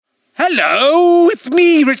Hello, it's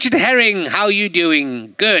me, Richard Herring. How you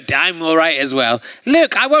doing? Good, I'm all right as well.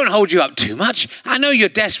 Look, I won't hold you up too much. I know you're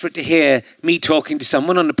desperate to hear me talking to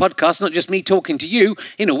someone on the podcast, not just me talking to you.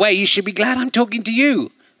 In a way, you should be glad I'm talking to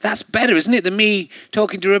you. That's better, isn't it, than me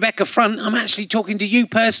talking to Rebecca Front? I'm actually talking to you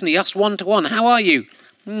personally, us one-to-one. How are you?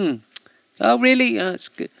 Oh, really? That's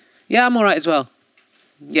good. Yeah, I'm all right as well.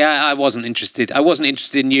 Yeah, I wasn't interested. I wasn't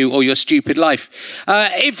interested in you or your stupid life.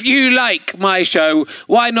 If you like my show,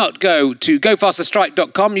 why not go to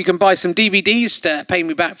gofasterstripe.com. You can buy some DVDs to pay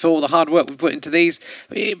me back for all the hard work we've put into these.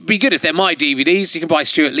 It'd be good if they're my DVDs. You can buy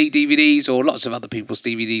Stuart Lee DVDs or lots of other people's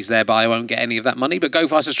DVDs there, but I won't get any of that money. But Go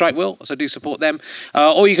Faster Stripe will, so do support them.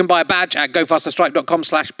 Or you can buy a badge at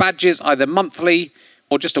gofasterstripe.com/badges, either monthly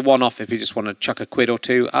or just a one-off if you just want to chuck a quid or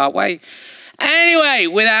two our way. Anyway,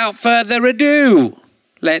 without further ado,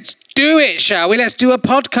 let's do it, shall we? Let's do a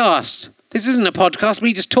podcast. This isn't a podcast,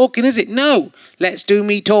 me just talking, is it? No. Let's do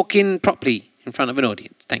me talking properly in front of an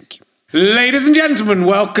audience. Thank you. Ladies and gentlemen,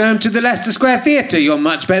 welcome to the Leicester Square Theatre. You're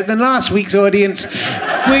much better than last week's audience.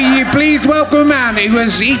 Will you please welcome a man who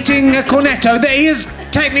was eating a cornetto that he is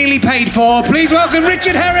technically paid for. Please welcome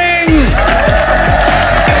Richard Herring.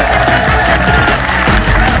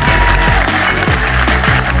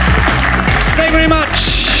 Thank you very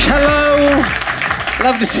much. Hello.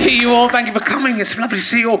 Love to see you all. Thank you for coming. It's lovely to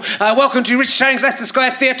see you all. Welcome to Richard Herring's Leicester Square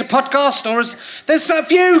Theatre podcast. There's a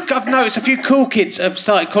few, I've noticed a few cool kids have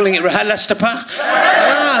started calling it Leicester.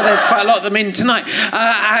 There's quite a lot of them in tonight.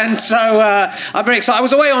 And so I'm very excited. I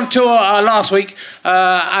was away on tour last week.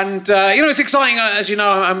 It's exciting. As you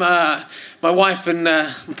know, my wife and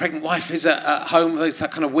my pregnant wife is at home. It's that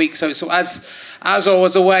kind of week. So as I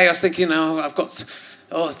was away, I was thinking, I've got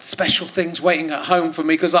special things waiting at home for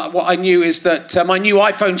me, because what I knew is that my new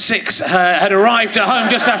iPhone 6 had arrived at home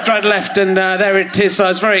just after I'd left, and there it is. So I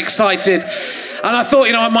was very excited, and I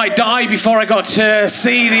thought, I might die before I got to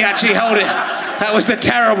see the actually hold it. That was the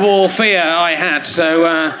terrible fear I had. So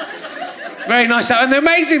very nice. And the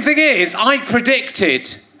amazing thing is, I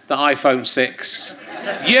predicted the iPhone 6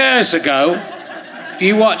 years ago. If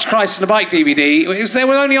you watch Christ on a Bike DVD, there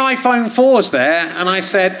were only iPhone 4s there, and I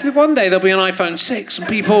said, one day there'll be an iPhone 6, and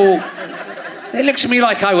people, they looked at me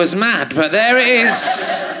like I was mad, but there it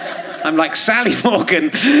is. I'm like Sally Morgan.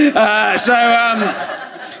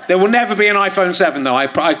 There will never be an iPhone 7, though, I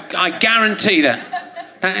guarantee that.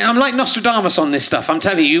 I'm like Nostradamus on this stuff, I'm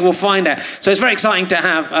telling you will find out. So it's very exciting to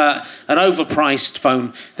have an overpriced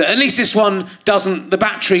phone. That at least this one the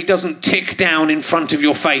battery doesn't tick down in front of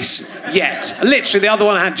your face yet. Literally, the other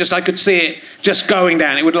one I could see it just going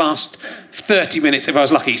down. It would last 30 minutes if I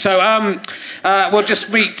was lucky. So we'll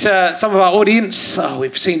just meet some of our audience. Oh,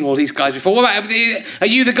 we've seen all these guys before. Are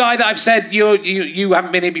you the guy that I've said you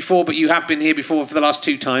haven't been here before, but you have been here before for the last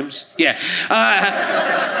 2 times? Yeah.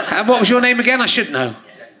 What was your name again? I should know.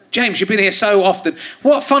 James, you've been here so often.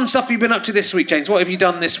 What fun stuff have you been up to this week, James? What have you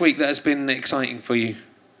done this week that has been exciting for you?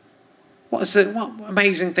 What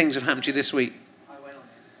amazing things have happened to you this week? I went on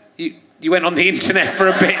the internet. You went on the internet for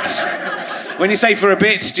a bit. When you say for a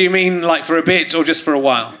bit, do you mean like for a bit or just for a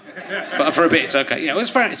while? For a bit, okay. Yeah,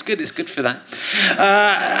 it's good. It's good for that.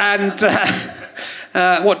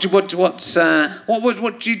 What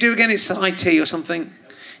do you do again? It's IT or something.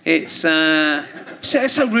 It's so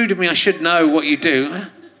rude of me. I should know what you do.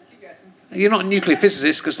 You're not a nuclear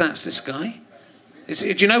physicist, because that's this guy.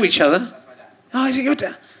 Do you know each other? That's my dad. Oh, is it your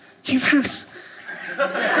dad? You've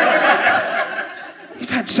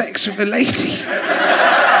had sex with a lady.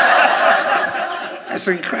 That's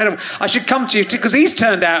incredible. I should come to you because he's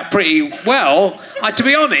turned out pretty well. To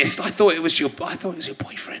be honest, I thought it was your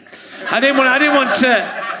boyfriend. I don't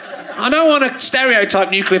want to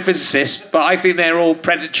stereotype nuclear physicists, but I think they're all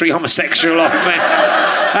predatory homosexual men.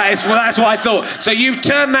 That's what I thought. So you've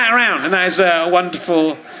turned that around, and that is a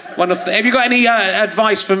wonderful. Have you got any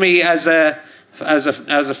advice for me as a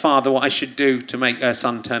father, what I should do to make a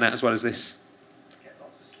son turn out as well as this? Get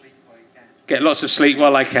lots of sleep while you can. Get lots of sleep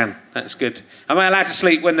while I can. That's good. Am I allowed to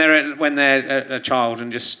sleep when they're a child and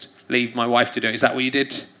just leave my wife to do it? Is that what you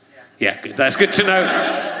did? Yeah, good. That's good to know.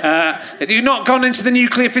 Have you not gone into the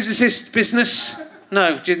nuclear physicist business?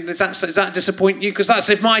 No. Does that disappoint you? Because that's,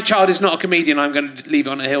 if my child is not a comedian, I'm going to leave it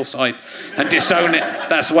on a hillside and disown it.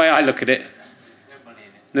 That's the way I look at it. No money in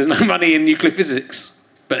it. There's no money in nuclear physics.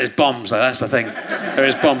 But there's bombs, though. That's the thing. There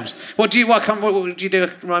is bombs. What do you do?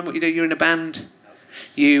 Ryan, what you do? You're in a band?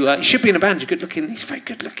 You should be in a band. You're good looking. He's very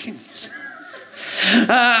good looking.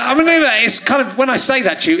 I mean, it's kind of, when I say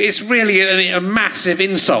that to you, it's really a massive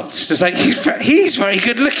insult to say he's very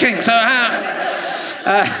good looking. So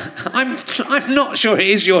I'm not sure it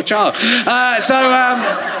is your child.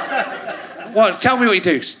 What? Tell me what you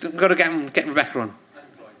do. I've got to get Rebecca on.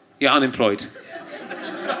 Unemployed. You're unemployed.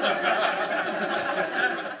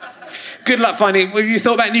 Good luck finding. Have you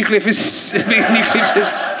thought about nuclear physics?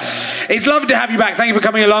 It's lovely to have you back. Thank you for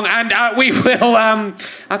coming along. And we will. I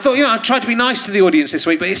thought, I tried to be nice to the audience this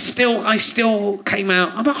week, but I still came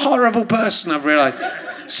out. I'm a horrible person, I've realised.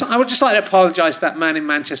 So I would just like to apologise to that man in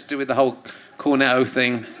Manchester with the whole cornetto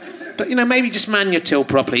thing. But, maybe just man your till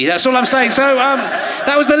properly. That's all I'm saying. So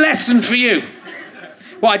that was the lesson for you.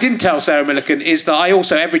 What I didn't tell Sarah Millican is that I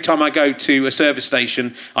also, every time I go to a service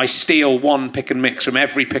station, I steal one pick and mix from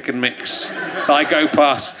every pick and mix that I go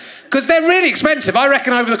past. Because they're really expensive. I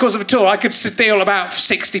reckon over the course of a tour, I could steal about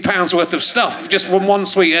 £60 worth of stuff just from one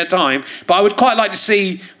sweet at a time. But I would quite like to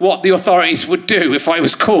see what the authorities would do if I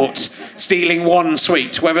was caught stealing one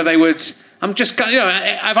sweet, whether they would... I'm just,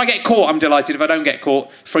 if I get caught, I'm delighted. If I don't get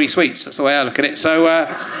caught, free sweets. That's the way I look at it. So,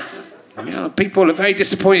 people are very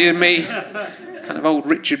disappointed in me. Kind of old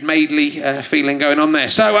Richard Madeley feeling going on there.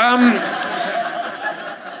 So,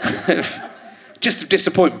 just of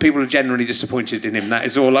disappointment. People are generally disappointed in him. That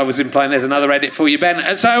is all I was implying. There's another edit for you,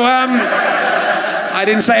 Ben. So, I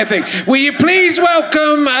didn't say a thing. Will you please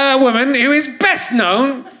welcome a woman who is best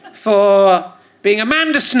known for being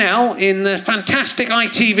Amanda Snell in the fantastic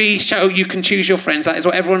ITV show You Can Choose Your Friends. That is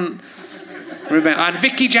what everyone remember. And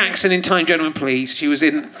Vicky Jackson in Time, Gentlemen, Please. She was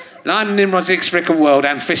in Lion Nimrod's Inexplicable World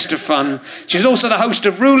and Fist of Fun. She's also the host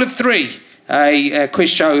of Rule of Three, a quiz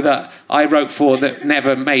show that I wrote for that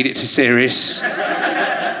never made it to series.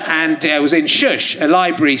 And I was in Shush, a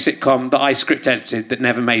library sitcom that I script edited that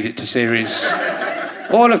never made it to series.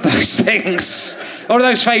 All of those things, all of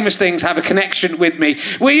those famous things have a connection with me.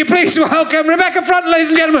 Will you please welcome Rebecca Front, ladies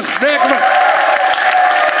and gentlemen? Rebecca Front.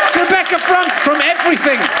 It's Rebecca Front from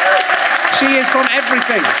everything. She is from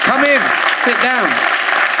everything. Come in, sit down.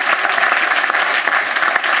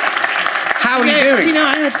 How are you doing? Do you know,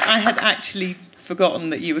 I had actually forgotten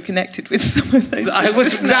that you were connected with some of those. I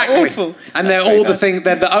was exactly. Awful? And they're all the things.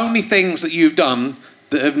 They're the only things that you've done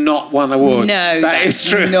that have not won awards. No, that is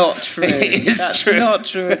true. Not true. It is That's true. Not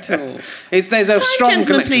true at all. There's a strong Gentlemen,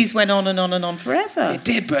 connection. Please went on and on and on forever. It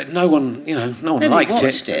did, but no one liked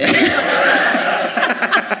watched it.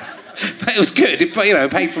 But it was good. It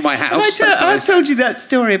paid for my house. I've told you that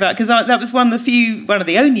story about because that was one of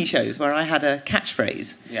the only shows where I had a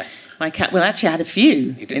catchphrase. Yes. Well, actually, I had a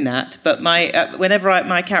few in that, but whenever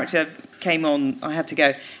my character came on, I had to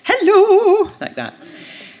go hello like that.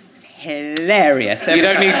 Hilarious. You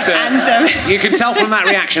don't need to. And, you can tell from that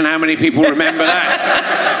reaction how many people remember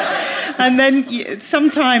that. And then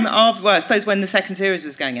sometime after, I suppose when the second series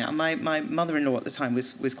was going out, my mother-in-law at the time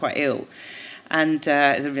was quite ill. And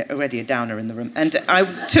already a downer in the room. And I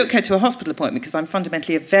took her to a hospital appointment because I'm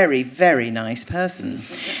fundamentally a very, very nice person.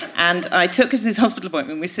 And I took her to this hospital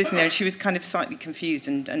appointment. We were sitting there and she was kind of slightly confused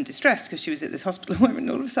and distressed because she was at this hospital appointment.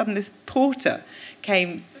 And all of a sudden this porter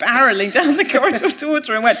came barreling down the corridor towards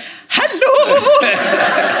her and went, hello!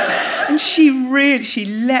 And she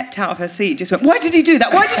leapt out of her seat, just went, why did he do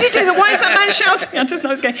that? Why did he do that? Why is that man shouting? I just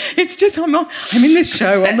know it's going, it's just, I'm in this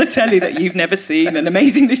show on the telly that you've never seen, and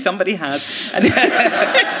amazingly somebody has. And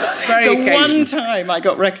very the one time I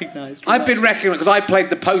got recognised. I've been recognised because I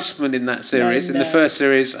played the postman in that series, in the first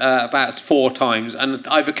series, about 4 times, and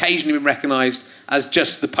I've occasionally been recognised as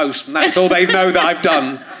just the postman. That's all they know that I've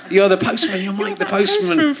done. You're the postman, you're Mike the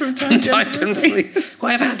postman. From Time Gentlemen, Please.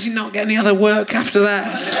 Why did you not get any other work after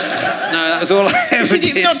that? No, that was all I ever did.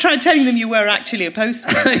 Did you not try telling them you were actually a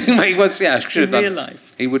postman? He was, yeah, I should have done. In real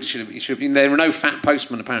life? He should have. There were no fat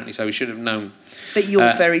postmen, apparently, so he should have known. But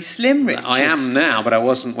you're very slim, Richard. I am now, but I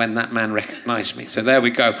wasn't when that man recognised me. So there we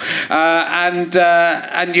go.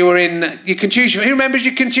 And you were in... You Can Choose Who remembers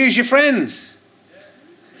You Can Choose Your Friends?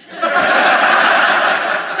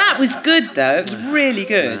 That was good, though. It was really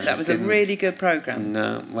good. No, that was a really good programme.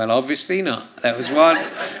 No, well, obviously not. That was one...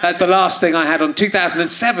 That's the last thing I had on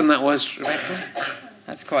 2007, that was, Rebecca.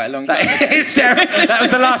 That's quite a long time. It's terrible. That was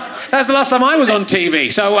the last time I was on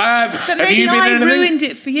TV. So but maybe I ruined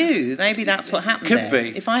it for you. Maybe that's what happened. Could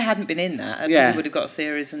there. be. If I hadn't been in that, I would have got a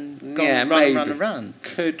series and gone run.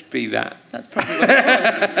 Could be that. That's probably what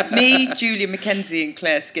it was. Me, Julia Mackenzie, and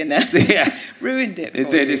Claire Skinner. Ruined it. For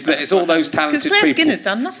did. You. It's all those talented people. Because Claire Skinner's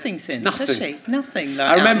done nothing since, has she? Nothing. Like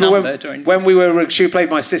I remember when we were. She played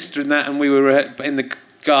my sister in that, and we were in the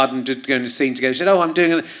garden just going to scene together. She said, I'm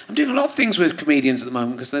doing a lot of things with comedians at the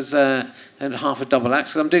moment because there's half a double act.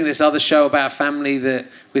 So I'm doing this other show about a family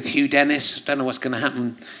with Hugh Dennis. Don't know what's going to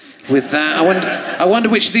happen with that. I wonder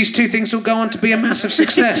which of these two things will go on to be a massive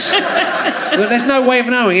success. Well, there's no way of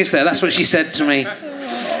knowing, is there? That's what she said to me.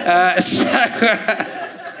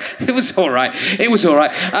 It was all right.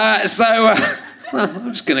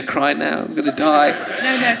 I'm just going to cry now. I'm going to die.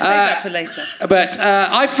 No, save that for later. But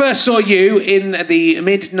I first saw you in the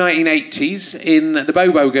mid-1980s in the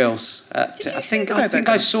Bobo Girls. I think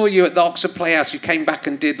I saw you at the Oxford Playhouse. You came back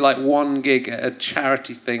and did like one gig at a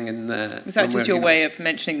charity thing in there. Was that just your way of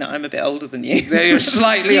mentioning that I'm a bit older than you? Yeah, you're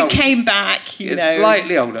slightly older. You came back, you know.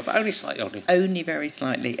 Slightly older, but only slightly older. Only very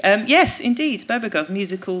slightly. Yes, indeed. Bobo Girls,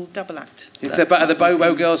 musical double act. It's about the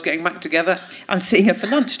Bobo Girls getting back together? I'm seeing her for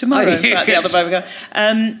lunch tomorrow. About the other Bobo Girl.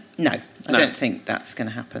 No, I No. don't think that's going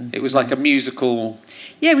to happen. It was like a musical.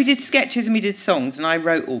 Yeah, we did sketches and we did songs, and I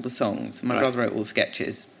wrote all the songs. My Right. brother wrote all the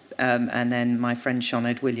sketches, and then my friend Sean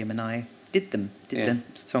Ed William and I did the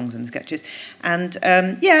songs and the sketches. And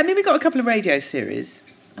we got a couple of radio series.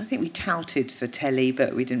 I think we touted for telly,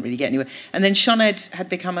 but we didn't really get anywhere. And then Sean Ed had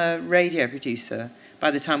become a radio producer by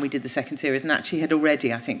the time we did the second series, and actually had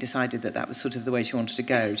already, I think, decided that was sort of the way she wanted to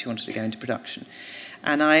go. She wanted to go into production.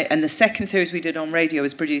 And the second series we did on radio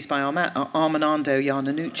was produced by Armando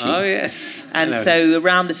Iannucci. Oh, yes. And so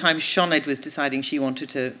around the time Sinead was deciding she wanted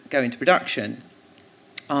to go into production,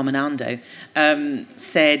 Armando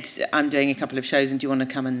said, I'm doing a couple of shows and do you want to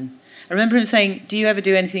come and... I remember him saying, do you ever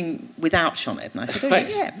do anything without Sinead? And I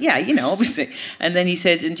said, yeah, obviously. And then he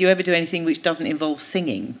said, and do you ever do anything which doesn't involve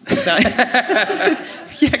singing? So I said,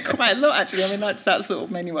 yeah, quite a lot, actually. I mean, that's sort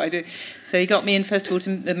of mainly what I do. So he got me in, first of all,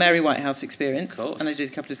 to the Mary Whitehouse Experience. And I did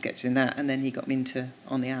a couple of sketches in that. And then he got me into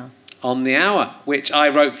On the Hour. On the Hour, which I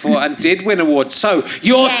wrote for and did win awards. So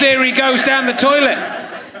your theory goes down the toilet.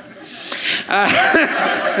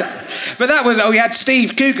 But that was... we had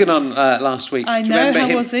Steve Coogan on last week. I Do you know, remember how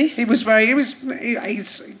him? was he?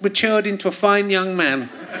 He's matured into a fine young man,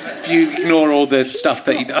 if you ignore all the stuff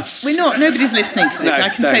that he does. Nobody's listening to this. No, I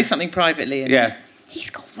can don't. say something privately. And Yeah. He's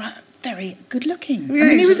got very good looking. Yeah, I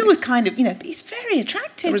mean, he was always kind of, but he's very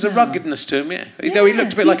attractive. There was a now. ruggedness to him, yeah. Though he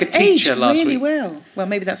looked a bit like a teacher aged last really week. Well,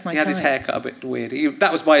 maybe that's my He had his type. hair cut a bit weird.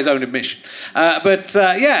 That was by his own admission.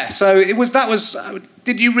 So it was. That was.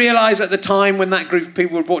 Did you realise at the time when that group of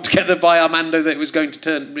people were brought together by Armando that it was going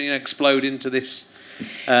to explode into this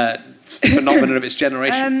phenomenon of its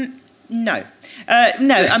generation? No.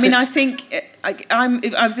 I mean, I think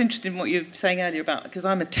I was interested in what you were saying earlier about, because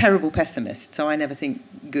I'm a terrible pessimist, so I never think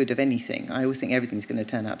good of anything. I always think everything's going to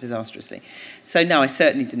turn out disastrously. So no, I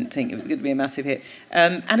certainly didn't think it was going to be a massive hit.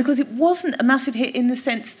 And of course, it wasn't a massive hit in the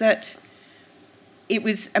sense that it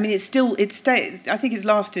was. I mean, it stayed. I think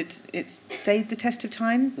it stayed the test of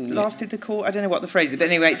time. Lasted the course. I don't know what the phrase is, but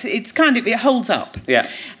anyway, it's kind of, it holds up. Yeah.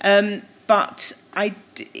 But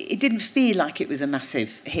it didn't feel like it was a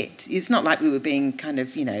massive hit. It's not like we were being kind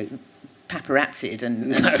of, paparazzied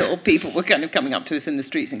and sort of people were kind of coming up to us in the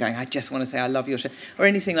streets and going, I just want to say I love your show, or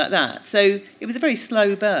anything like that. So it was a very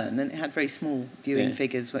slow burn, and it had very small viewing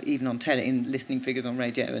figures, even on telly, in listening figures on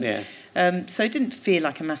radio. And, so it didn't feel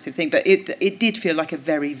like a massive thing, but it did feel like a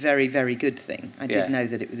very, very, very good thing. I did know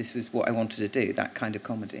that this was what I wanted to do, that kind of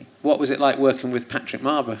comedy. What was it like working with Patrick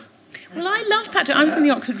Marber? Well, I love Patrick. I was in the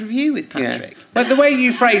Oxford Review with Patrick. Yeah. But the way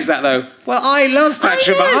you phrase that, thoh, I love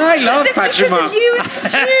Patrick Marber. I love Patrick Marber. Because of you and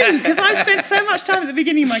Stu. Because I spent so much time at the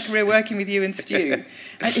beginning of my career working with you and Stu,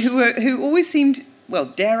 who always seemed, well,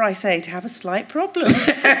 dare I say, to have a slight problem.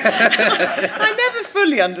 I never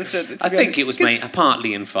fully understood it, to be honest. It was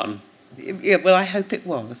partly in fun. Yeah, well, I hope it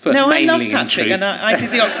was. But no, I love mainly in Patrick, truth. and I did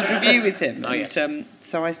the Oxford Review with him. Oh, yes. And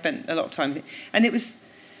so I spent a lot of time with him. And it was...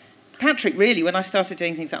 Patrick, really, when I started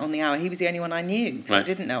doing things like On the Hour, he was the only one I knew, because I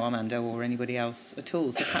didn't know Armando or anybody else at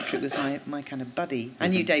all. So Patrick was my kind of buddy. I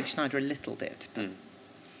knew Dave Schneider a little bit.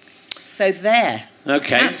 So there.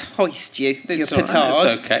 Okay. That's hoist your It's petard, all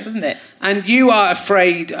right, it's okay. isn't it? And you are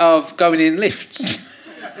afraid of going in lifts.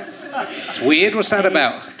 It's weird. What's that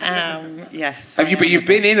about? Yes. But you've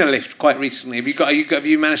been in a lift quite recently. Have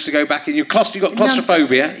you managed to go back in? You got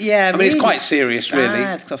claustrophobia. Yeah. I mean, it's quite serious, really.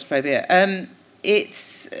 It's claustrophobia.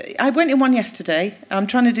 I went in one yesterday. I'm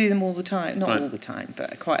trying to do them all the time. Not all the time,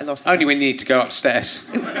 but quite a lot of the Only time. when you need to go upstairs.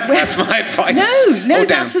 That's my advice. No, Or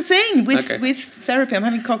that's down. the thing with therapy. I'm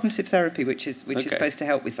having cognitive therapy, which is supposed to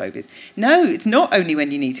help with phobias. No, it's not only when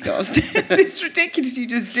you need to go upstairs. It's ridiculous. You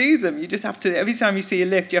just do them. You just have to. Every time you see a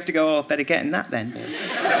lift, you have to go. Oh, better get in that then.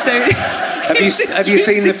 Yeah. So Have you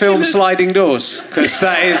seen the film Sliding Doors? Because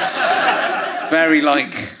that is it's very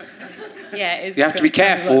like. Yeah, it is. You have to be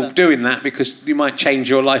careful doing that because you might change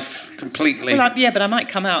your life completely. Well, but I might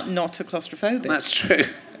come out not a claustrophobic. That's true.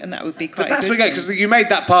 And that would be quite. But that's because you made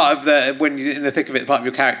that part of when you're in the thick of it. Part of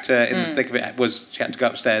your character in the thick of it was she had to go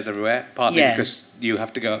upstairs everywhere. Partly because you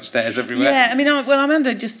have to go upstairs everywhere. Yeah, I mean,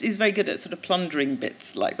 Armando just is very good at sort of plundering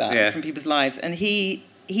bits like that from people's lives, and he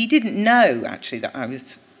didn't know actually that I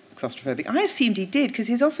was claustrophobic. I assumed he did because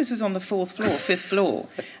his office was on the fifth floor,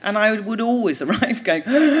 and I would always arrive going.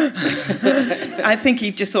 I think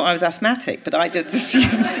he just thought I was asthmatic, but I just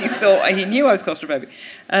assumed he knew I was claustrophobic.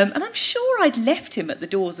 And I'm sure I'd left him at the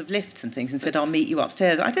doors of lifts and things and said, I'll meet you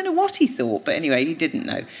upstairs. I don't know what he thought, but anyway, he didn't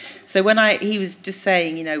know. So when he was just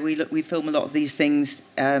saying, we film a lot of these things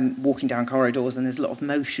walking down corridors, and there's a lot of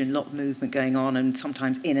motion, a lot of movement going on, and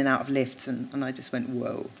sometimes in and out of lifts, and I just went,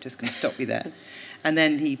 whoa, just going to stop you there. And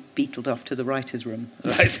then he beetled off to the writer's room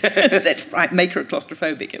and said, right, make her a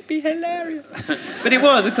claustrophobic. It'd be hilarious. But it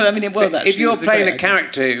was, it was actually. If you're playing a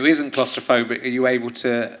character who isn't claustrophobic, are you able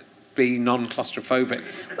to be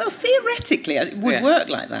non-claustrophobic? Well, theoretically, it would work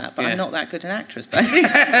like that, but I'm not that good an actress. But I think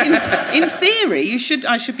in theory,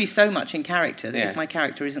 I should be so much in character that if my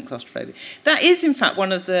character isn't claustrophobic. That is, in fact,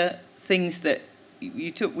 one of the things that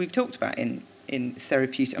we've talked about in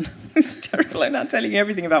therapeutic. It's terrible. I'm now telling you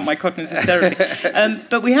everything about my cognitive therapy.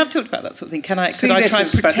 But we have talked about that sort of thing. Could I try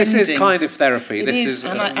pretending? This is kind of therapy. It is,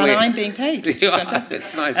 and I'm being paid, which is fantastic.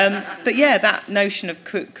 It's nice. But yeah, that notion of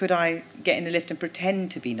could I get in a lift and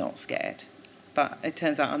pretend to be not scared? But it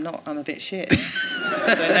turns out I'm not. I'm a bit shit.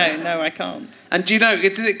 No, I can't. And do you know,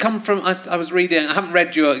 did it come from, I was reading, I haven't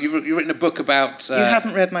read you've written a book about... you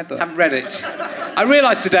haven't read my book. Haven't read it. I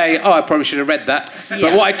realised today, I probably should have read that. Yeah.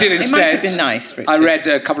 But what I did instead... It might have been nice, Richard. I read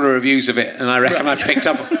a couple of reviews of it, and I reckon I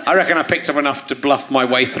picked up enough to bluff my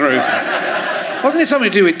way through. Wasn't it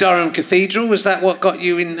something to do with Durham Cathedral? Was that what got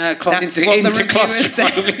you into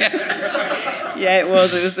claustrophobia? Yeah, it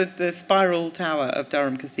was. It was the spiral tower of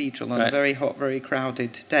Durham Cathedral on a very hot, very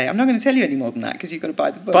crowded day. I'm not going to tell you any more than that because you've got to buy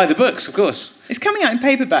the book. Buy the books, of course. It's coming out in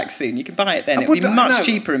paperback soon. You can buy it then. It'll be much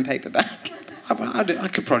cheaper in paperback. I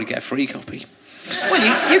could probably get a free copy.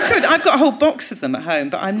 Well, you could. I've got a whole box of them at home,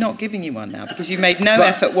 but I'm not giving you one now because you've made no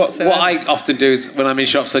effort whatsoever. What I often do is when I'm in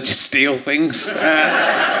shops, I just steal things.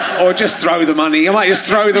 Or just throw the money. I might just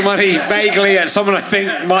throw the money vaguely at someone I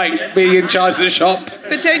think might be in charge of the shop.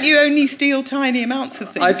 But don't you only steal tiny amounts of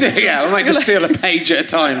things? I do, yeah. I might just steal a page at a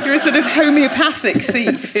time. You're a sort of homeopathic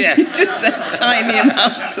thief. Yeah. Just tiny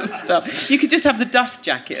amounts of stuff. You could just have the dust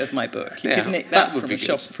jacket of my book. You could nick that from a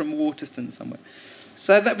shop from Waterston somewhere.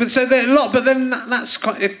 That's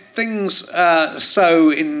quite, if things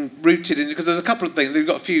rooted in, because there's a couple of things. They've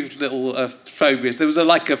got a few little phobias. There was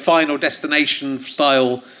a Final Destination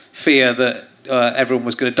style fear that everyone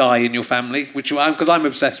was going to die in your family, which because I'm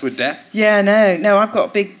obsessed with death. Yeah, no, I've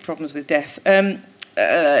got big problems with death.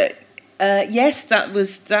 Yes, that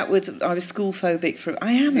was. I was school phobic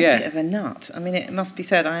I am a bit of a nut. I mean, it must be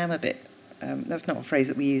said, I am a bit. That's not a phrase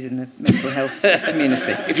that we use in the mental health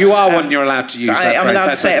community. If you are one, you're allowed to use that phrase. I'm allowed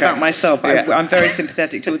to say it about myself. Yeah. I'm very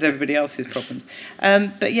sympathetic towards everybody else's problems.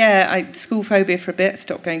 But yeah, I school phobia for a bit,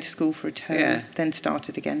 stopped going to school for a term, then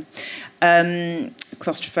started again.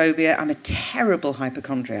 Claustrophobia, I'm a terrible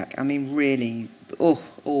hypochondriac. I mean, really,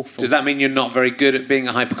 awful. Does that mean you're not very good at being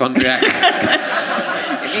a hypochondriac?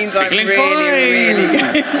 It means I'm really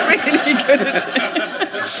good at it.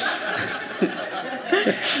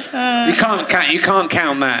 You can't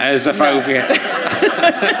count that as a phobia.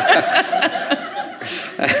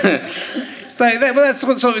 So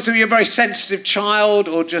you're a very sensitive child,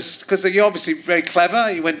 or just because you're obviously very clever.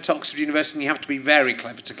 You went to Oxford University, and you have to be very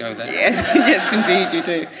clever to go there. Yes, indeed you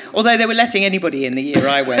do. Although they were letting anybody in the year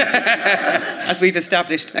I went, as we've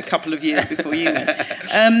established a couple of years before you went.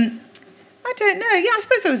 I don't know. Yeah, I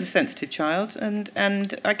suppose I was a sensitive child, and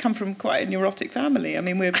I come from quite a neurotic family. I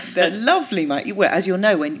mean, they're lovely. As you'll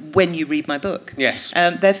know when you read my book. Yes.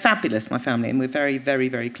 They're fabulous, my family, and we're very, very,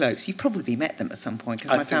 very close. You've probably met them at some point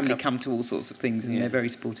because my family come to all sorts of things, and they're very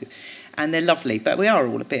supportive, and they're lovely. But we are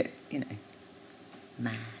all a bit,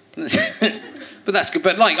 mad. But that's good.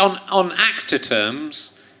 But on actor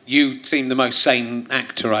terms, you seem the most sane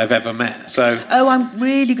actor I've ever met. So. Oh, I'm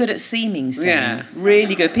really good at seeming sane. Yeah.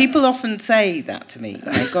 Really good. People often say that to me.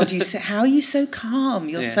 Oh, God, how are you so calm?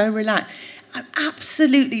 You're so relaxed. I'm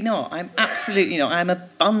absolutely not. I'm a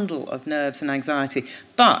bundle of nerves and anxiety.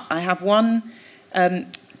 But I have one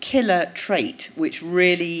killer trait which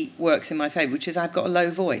really works in my favour, which is I've got a low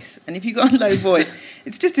voice. And if you've got a low voice,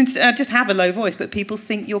 it's just have a low voice, but people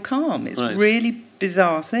think you're calm. It's a really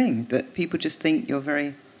bizarre thing that people just think you're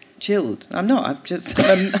very chilled. I'm not.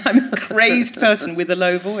 I'm a crazed person with a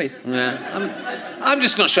low voice. Yeah, I'm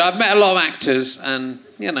just not sure. I've met a lot of actors, and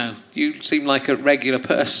you seem like a regular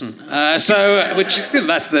person. That's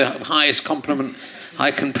the highest compliment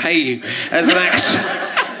I can pay you as an actor.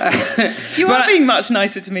 You are being much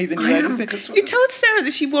nicer to me than you were. You told Sarah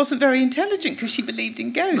that she wasn't very intelligent because she believed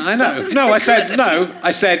in ghosts. I know.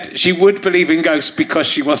 I said she would believe in ghosts because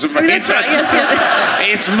she wasn't very intelligent. Right,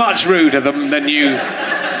 yes. It's much ruder than you.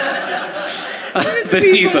 than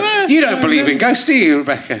you thought. You don't believe in ghosts, do you,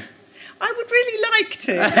 Rebecca? I would really like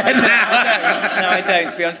to. I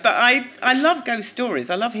don't, to be honest. But I love ghost stories.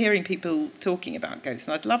 I love hearing people talking about ghosts,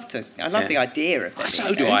 and I'd love to. I love the idea of it.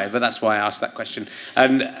 So do I, but that's why I asked that question.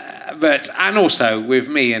 And also with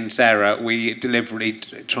me and Sarah, we deliberately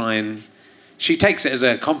try and. She takes it as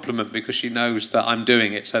a compliment because she knows that I'm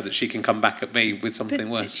doing it so that she can come back at me with something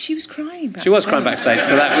worse. She was crying backstage. She was crying backstage,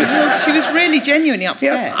 but that was... She was really genuinely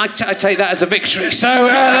upset. Yeah, I take that as a victory. So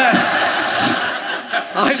that's...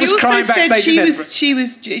 She also said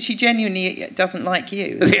she genuinely doesn't like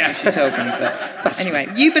you. Yeah. She told me. But anyway,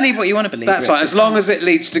 you believe what you want to believe. That's right, as long as it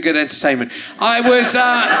leads to good entertainment. I was...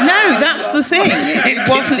 No, that's the thing. It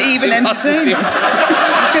wasn't even entertainment.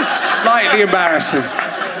 Just slightly embarrassing.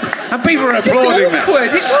 And people were applauding that. It was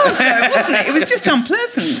awkward. Though, wasn't it? It was just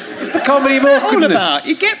unpleasant. It's the comedy of awkwardness. All about?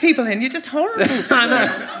 You get people in, you're just horrible to I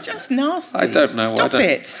know. It's just nasty. I don't know. Stop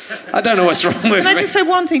it. I don't know what's wrong with me. Can I just say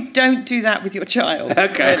one thing? Don't do that with your child.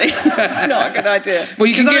 Okay. Really. It's not a good idea. Well,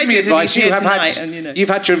 you can give me advice. You've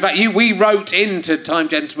had to invite... We wrote into Time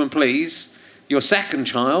Gentlemen Please, your second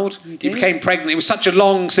child. You became pregnant. It was such a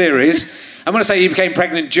long series. I'm going to say you became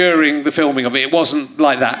pregnant during the filming of it. It wasn't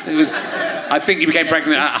like that. It was... I think you became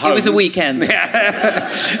pregnant at home. It was a weekend.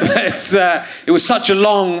 Yeah. It was such a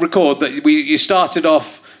long record that you started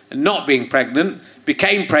off not being pregnant,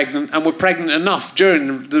 became pregnant, and were pregnant enough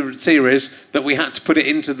during the series that we had to put it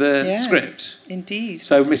into the script. Indeed.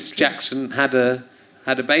 So Miss Jackson had a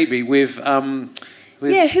baby with...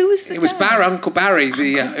 who was the It was Uncle Barry,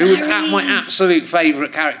 who was my absolute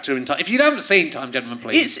favourite character in Time. If you haven't seen Time, Gentlemen,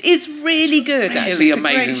 please. It's really good. Really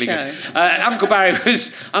amazingly good. Uncle Barry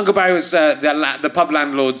was the pub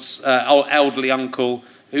landlord's elderly uncle,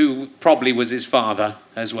 who probably was his father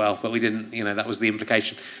as well, but we didn't. That was the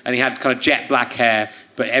implication. And he had kind of jet black hair,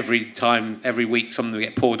 but every week, something would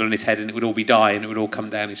get poured on his head, and it would all be dye, and it would all come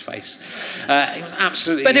down his face. It was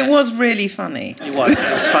absolutely. But it was really funny. It was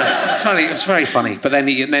funny. It was very funny. But then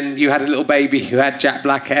you had a little baby who had jet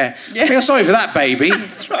black hair. Yeah. I feel sorry for that baby.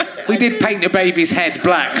 That's right. We did paint a baby's head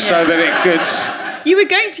black so that it could. You were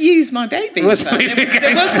going to use my baby. There was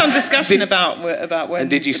some discussion about when. And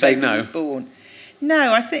did you say no? Was born.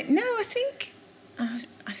 No, I think.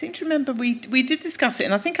 I seem to remember we did discuss it,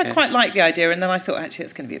 and I think I quite liked the idea. And then I thought, actually,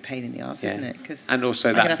 it's going to be a pain in the arse, isn't it? Because I'm going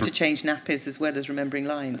to have to change nappies as well as remembering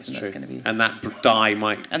lines, that's going to be. And that dye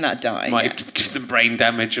might give them brain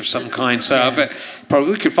damage of some kind. So, but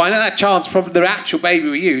probably we could find out that child's probably the actual baby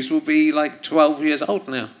we use will be like 12 years old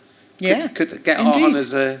now. Yeah, could get on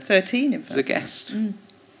as a 13 in fact. As a guest. Mm.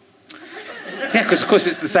 Yeah, because of course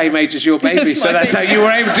it's the same age as your baby, so that's how you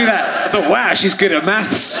were able to do that. I thought, wow, she's good at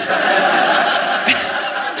maths.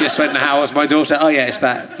 Just went, how was my daughter? Oh yeah, it's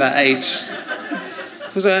that age.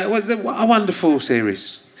 It was a wonderful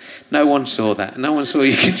series. No one saw that. No one saw.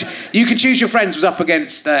 You can choose your friends was up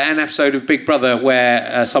against an episode of Big Brother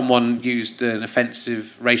where someone used an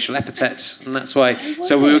offensive racial epithet, and that's why.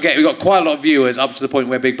 So we got quite a lot of viewers up to the point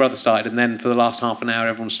where Big Brother started, and then for the last half an hour,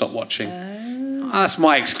 everyone stopped watching. That's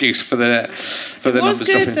my excuse for the numbers dropping. It was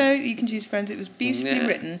good though. You can choose friends. It was beautifully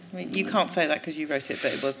written. I mean, you can't say that because you wrote it,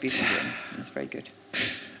 but it was beautifully written. It was very good.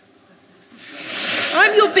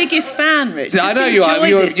 I'm your biggest fan, Rich. I know you are.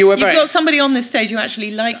 You've got somebody on this stage who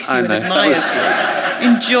actually likes you and admires you.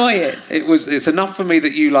 Enjoy it. It's enough for me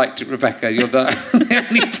that you liked it, Rebecca. You're the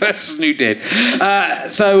only person who did.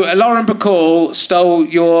 So Lauren Bacall stole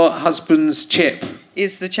your husband's chip.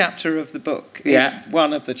 Is the chapter of the book. Is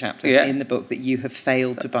one of the chapters in the book that you have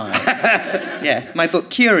failed to buy. Yes, my book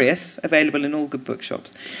Curious, available in all good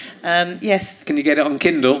bookshops. Yes. Can you get it on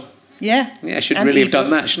Kindle? Yeah. Yeah, I should really have done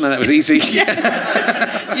that, shouldn't I? That was easy.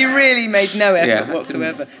 You really made no effort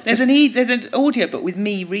whatsoever. There's an audio book with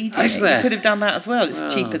me reading it. There? You could have done that as well.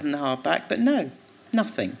 It's cheaper than the hardback, but no,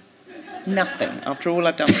 nothing. After all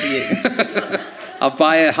I've done for you. I'll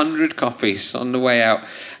buy 100 copies on the way out.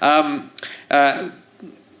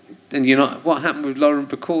 And you're not. What happened with Lauren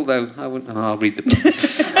Bacall though? I'll read the book.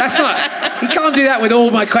 That's not. You can't do that with all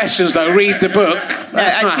my questions though. Read the book.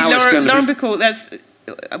 That's not how it's going to be. Lauren Bacall. That's.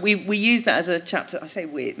 We use that as a chapter. I say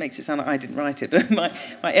we. It makes it sound like I didn't write it, but my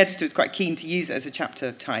editor was quite keen to use it as a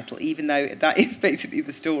chapter title, even though that is basically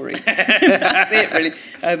the story. That's it, really.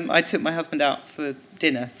 I took my husband out for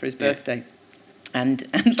dinner for his birthday. And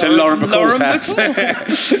to Lauren Bacall's house.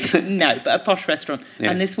 No, but a posh restaurant.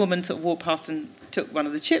 Yeah. And this woman sort of walked past and took one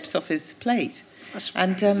of the chips off his plate. That's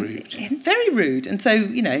very rude. Very rude. And so,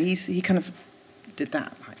 he kind of did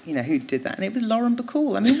that. Who did that? And it was Lauren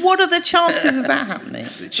Bacall. I mean, what are the chances of that happening?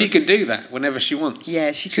 She can do that whenever she wants.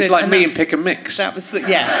 Yeah, she could. She's like me and pick and mix. That was,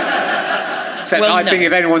 yeah. I think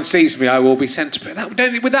if anyone sees me, I will be sent to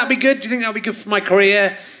prison. Would that be good? Do you think that would be good for my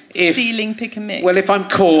career? Stealing pick and mix. Well, if I'm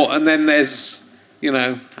caught and then there's, it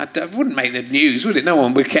wouldn't make the news, would it? No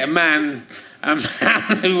one would get a man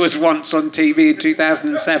who was once on TV in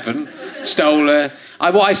 2007 stole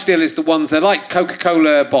what I steal is the ones, they're like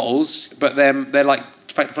Coca-Cola bottles, but they're like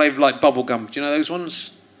flavoured like bubble gum. Do you know those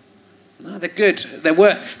ones? No, they're good. They're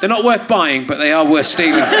not worth buying, but they are worth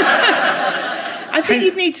stealing. I think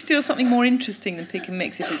you'd need to steal something more interesting than pick and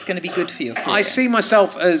mix if it's going to be good for your career. I see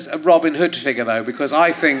myself as a Robin Hood figure, though, because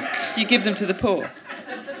I think... Do you give them to the poor?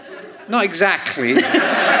 Not exactly.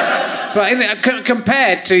 But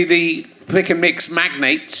compared to the pick and mix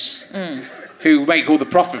magnates who make all the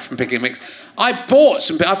profit from pick and mix, I bought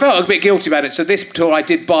some... I felt a bit guilty about it, so this tour I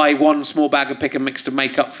did buy one small bag of pick and mix to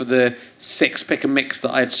make up for the 6 pick and mix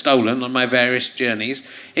that I had stolen on my various journeys.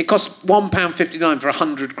 It cost £1.59 for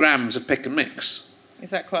 100 grams of pick and mix. Is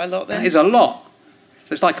that quite a lot then? That is a lot.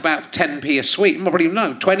 So it's like about 10p a sweet. Probably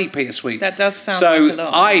 20p a sweet. That does sound like a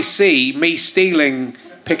lot. So I see me stealing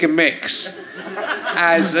pick and mix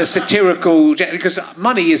as a satirical... Because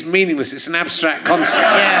money is meaningless. It's an abstract concept.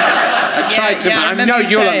 Yeah. I know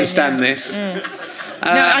you'll understand this. No,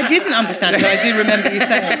 I didn't understand it, but I do remember you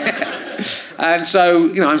saying it. And so,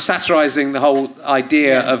 I'm satirising the whole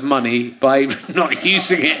idea of money by not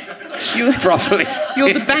using it properly.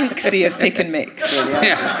 You're the Banksy of pick and mix, really.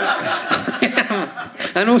 Yeah.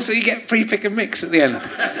 And also you get free pick and mix at the end.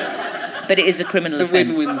 But it is a criminal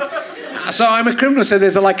offence. Win-win. So I'm a criminal, so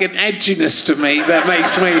there's an edginess to me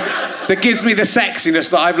that gives me the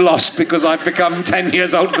sexiness that I've lost because I've become 10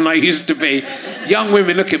 years older than I used to be. Young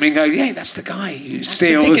women look at me and go, yeah, that's the guy who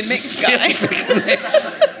steals pick and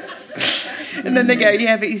mix. And then they go,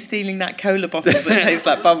 yeah, but he's stealing that cola bottle that tastes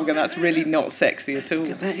like bubblegum. That's really not sexy at all.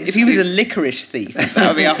 If he was a licorice thief, that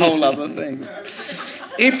would be a whole other thing.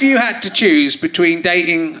 If you had to choose between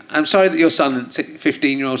dating... I'm sorry that your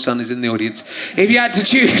 15-year-old son is in the audience. If you had to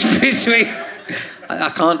choose between... I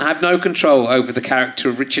can't have no control over the character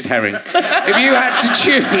of Richard Herring. If you had to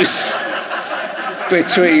choose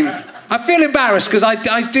between... I feel embarrassed because I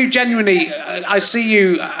do genuinely... I see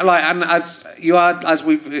you you are, as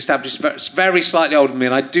we've established, very slightly older than me,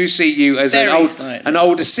 and I do see you as an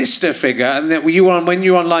older sister figure. And that when you were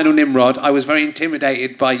on Lionel Nimrod, I was very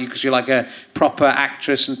intimidated by you because you're like a proper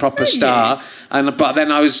actress and proper star. But then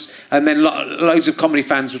loads of comedy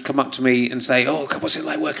fans would come up to me and say, "Oh, God, what's it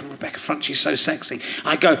like working with Rebecca Front? She's so sexy."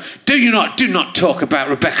 I go, "Do not talk about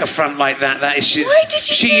Rebecca Front like that. That is she. Why did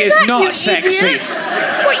you she do is that, not you sexy.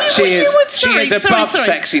 She is above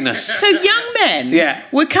sexiness." So young men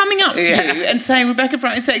were coming up to you and saying Rebecca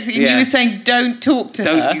Front is sexy, and you were saying, "Don't talk to her.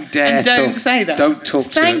 Don't you dare and don't say that. Don't talk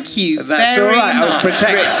to her." Thank you. That's very all right. much, I was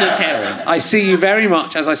protected. Richard Herring. I see you very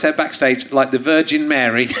much, as I said backstage, like the Virgin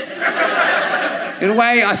Mary. In a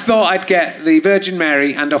way, I thought I'd get the Virgin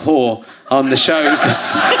Mary and a whore on the shows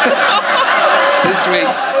this week.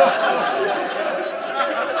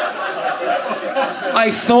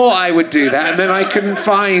 I thought I would do that, and then I couldn't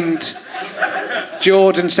find...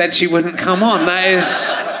 Jordan said she wouldn't come on. That is...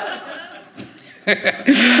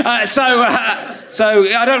 So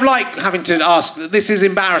I don't like having to ask... This is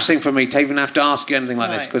embarrassing for me to even have to ask you anything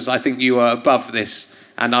like this, because I think you are above this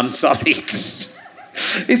and unsullied.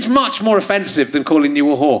 It's much more offensive than calling you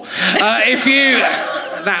a whore.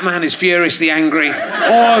 That man is furiously angry,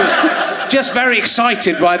 or just very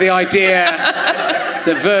excited by the idea,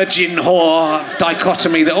 the virgin whore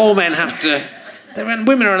dichotomy that all men have to...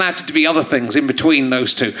 Women are allowed to be other things in between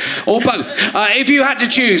those two, or both. If you had to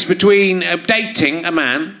choose between dating a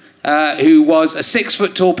man who was a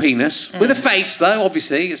 6-foot-tall penis, with a face, though,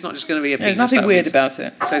 obviously, it's not just going to be a penis. There's nothing weird about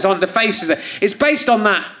it. So it's on the face. It's based on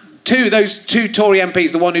that. Those two Tory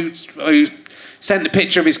MPs, the one who sent the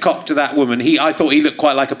picture of his cock to that woman, I thought he looked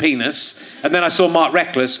quite like a penis. And then I saw Mark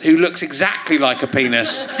Reckless, who looks exactly like a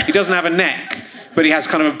penis. He doesn't have a neck, but he has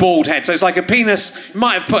kind of a bald head. So it's like a penis.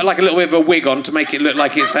 Might have put like a little bit of a wig on to make it look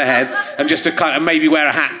like it's a head, and just to kind of maybe wear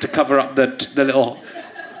a hat to cover up the little...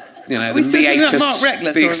 We're still talking about Mark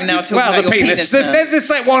Reckless, or are we now talking about your penis? They're the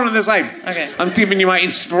same, one and the same. Okay. I'm giving you my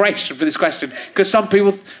inspiration for this question, because some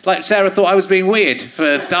people, like Sarah, thought I was being weird for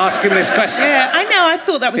asking this question. Yeah, I know. I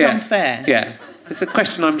thought that was unfair. Yeah. It's a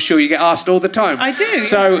question I'm sure you get asked all the time. I do.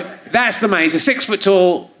 So that's the man. He's a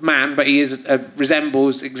 6-foot-tall man, but he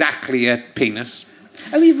resembles exactly a penis.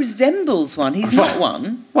 Oh, he resembles one. He's not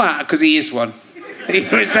one. Well, because he is one. He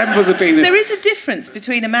resembles a penis. There is a difference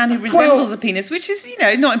between a man who resembles a penis, which is,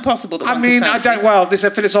 not impossible that one can fancy. This is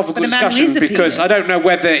a philosophical discussion, because I don't know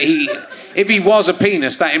whether if he was a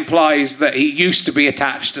penis, that implies that he used to be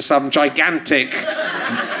attached to some gigantic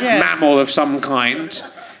mammal of some kind.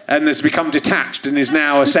 and has become detached and is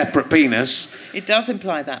now a separate penis. It does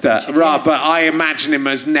imply that. But I imagine him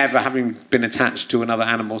as never having been attached to another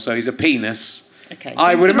animal, so he's a penis. Okay.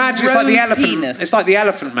 I would imagine it's like the elephant. Penis. It's like the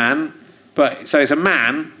Elephant Man, but so it's a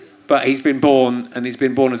man, but he's been born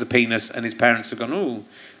as a penis, and his parents have gone, ooh,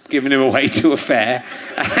 giving him away to a fair,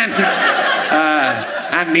 and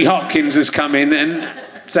Anthony Hopkins has come in and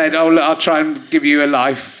said, oh look, I'll try and give you a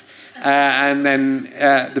life, and then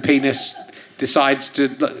the penis decides to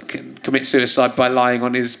commit suicide by lying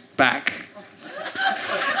on his back.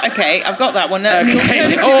 Okay, I've got that one.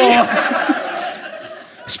 Okay.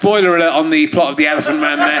 Spoiler alert on the plot of The Elephant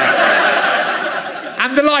Man there.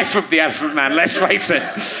 And the life of The Elephant Man, let's face it.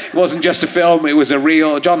 It wasn't just a film, it was a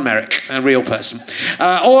real John Merrick, a real person.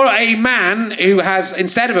 Or a man who has,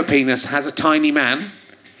 instead of a penis, has a tiny man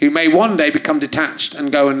who may one day become detached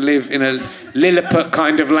and go and live in a Lilliput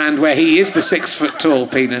kind of land where he is the 6 foot tall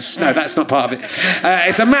penis. No, that's not part of it.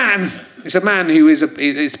 It's a man who is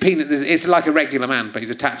penis. It's like a regular man, but he's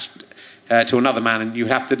attached to another man, and you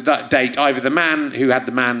have to date either the man who had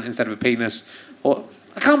the man instead of a penis, or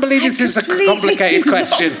I can't believe this is a complicated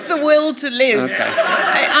question. Lost the will to live. Okay.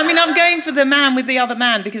 I mean, I'm going for the man with the other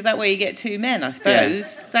man because that way you get two men, I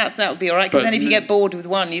suppose. Yeah. That would be all right. Because then if you get bored with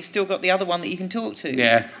one, you've still got the other one that you can talk to.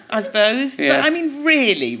 Yeah. I suppose. Yeah. But I mean,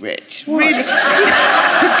 really, Rich. What? Really.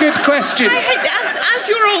 It's a good question. As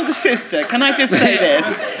your older sister, can I just say this?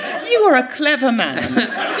 You are a clever man.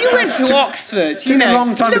 You went to Oxford. It took a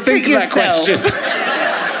long time to think of that question.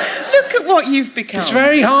 Look at what you've become. It's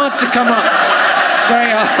very hard to come up. It's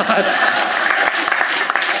very hard.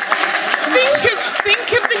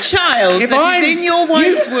 Think of the child that is in your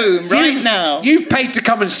wife's womb right now. You've paid to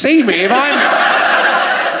come and see me.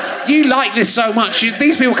 You like this so much.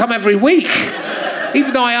 These people come every week.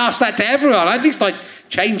 Even though I ask that to everyone, at least I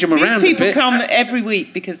change them around a bit. These people come every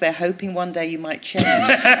week because they're hoping one day you might change.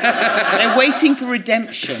 They're waiting for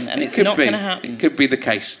redemption, and it's not going to happen. It could be the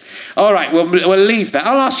case. All right, we'll leave that.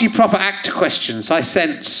 I'll ask you proper actor questions. I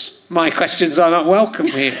sense my questions are not welcome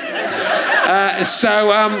here.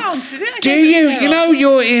 Do you know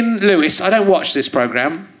you're in Lewis? I don't watch this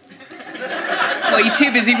programme. Well, you're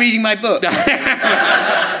too busy reading my book.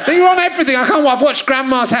 You're on everything. I've watched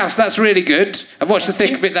Grandma's House. That's really good. I've watched The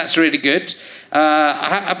Thick of It. That's really good.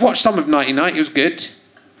 I've watched some of Nighty Night. It was good.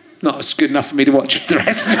 Not as good enough for me to watch the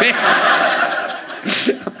rest of it.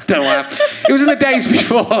 Don't know what happened. It was in the days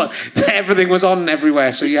before everything was on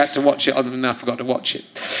everywhere, so you had to watch it on, and I forgot to watch it.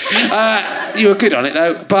 You were good on it,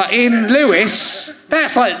 though. But in Lewis,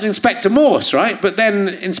 that's like Inspector Morse, right? But then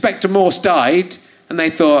Inspector Morse died, and they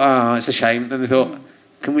thought, oh, it's a shame. Then they thought,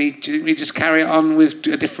 can we just carry it on with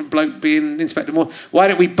a different bloke being Inspector Morse? Why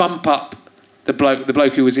don't we bump up the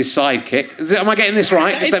bloke who was his sidekick? Am I getting this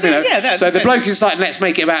right? Just let me know. Yeah, so the bloke is like, let's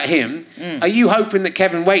make it about him. Are you hoping that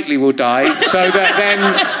Kevin Whately will die so that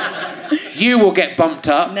then you will get bumped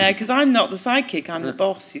up? No, because I'm not the sidekick. I'm the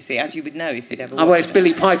boss, you see, as you would know if you'd ever watched well, it's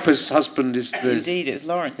Billy Piper's husband is the... Indeed, it was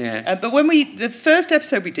Lawrence. Yeah. But when the first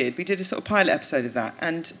episode we did a sort of pilot episode of that,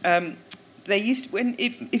 and they used to,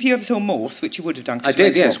 if you ever saw Morse, which you would have done. I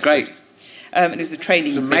did, yes, great. And it was a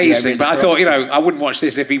training video. Amazing, but I thought, I wouldn't watch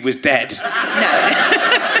this if he was dead. No.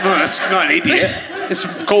 That's not an idiot. It's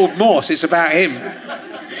called Morse, it's about him.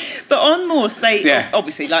 But on Morse, they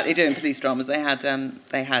obviously, like they do in police dramas, they had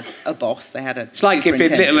a boss, they had a It's like if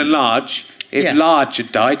in Little and Large, if Large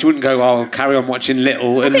had died, you wouldn't go, oh, I'll carry on watching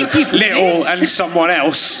Little, and Little and someone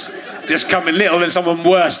else just come in. Little and someone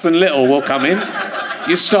worse than Little will come in.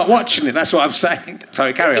 You'd start watching it, that's what I'm saying.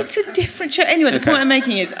 Sorry, carry on. It's a different show. Anyway, the point I'm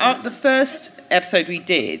making is, the first episode we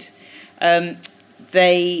did, I'd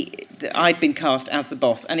been cast as the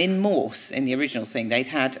boss, and in Morse, in the original thing, they'd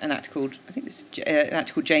had an actor called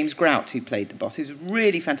James Grout who played the boss, who's a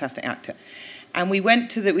really fantastic actor. And we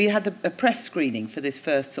had a press screening for this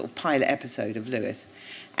first sort of pilot episode of Lewis,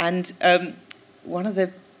 and one of the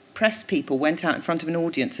press people went out in front of an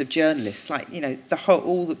audience of journalists, like,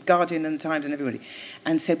 all the Guardian and the Times and everybody,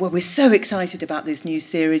 and said, well, we're so excited about this new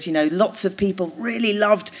series. Lots of people really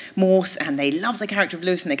loved Morse, and they love the character of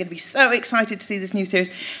Lewis, and they're going to be so excited to see this new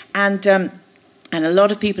series. And a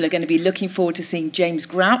lot of people are going to be looking forward to seeing James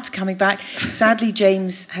Grout coming back. Sadly,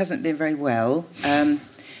 James hasn't been very well,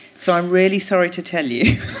 so I'm really sorry to tell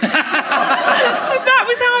you. That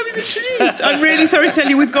was how I was introduced. I'm really sorry to tell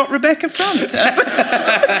you we've got Rebecca Front.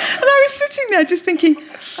 I was sitting there just thinking,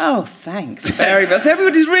 oh, thanks very much.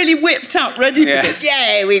 Everybody's really whipped up, ready for this.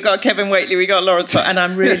 Yay, we've got Kevin Waitley, we've got Lawrence, and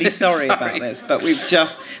I'm really sorry about this, but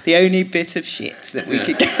the only bit of shit that we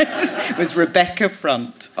could get was Rebecca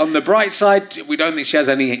Front. On the bright side, we don't think she has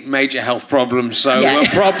any major health problems, so we'll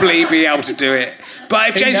probably be able to do it. But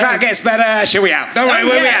if James Rat gets better, she'll be out. Don't worry,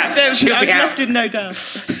 we'll be out. She'll be out. Left in no doubt.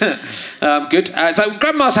 Good. So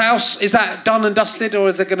Grandma's house, is that done and dusted, or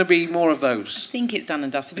is there going to be more of those? I think it's done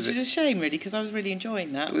and dusted, which is a shame, really, because I was really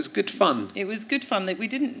enjoying that. It was good fun. It was good fun.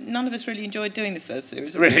 None of us really enjoyed doing the first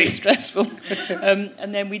series. It was Really? really stressful.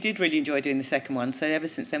 And then we did really enjoy doing the second one. So ever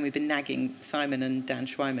since then, we've been nagging Simon and Dan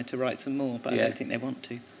Schweimer to write some more, but I don't think they want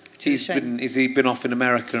to. Has he been off in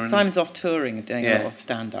America? And... Simon's off touring and doing a lot of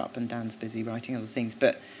stand-up, and Dan's busy writing other things.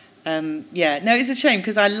 But it's a shame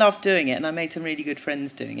because I loved doing it, and I made some really good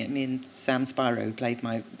friends doing it. Me and Sam Spiro, who played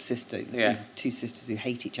my sister, two sisters who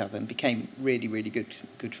hate each other, and became really, really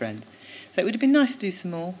good friends. So it would have been nice to do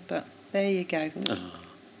some more, but there you go. Oh.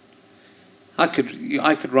 I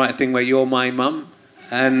could write a thing where you're my mum,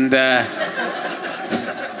 and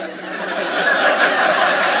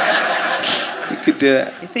you could do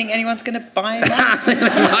it. You think anyone's going to buy that?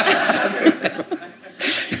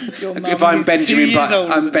 If I'm Benjamin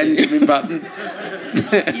Button, I'm Benjamin Button.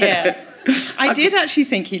 Yeah. I did actually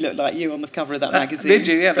think he looked like you on the cover of that magazine. Did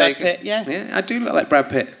you? Yeah, Brad Pitt, Yeah, I do look like Brad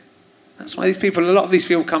Pitt. That's why a lot of these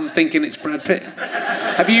people come thinking it's Brad Pitt.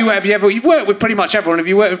 You've worked with pretty much everyone. Have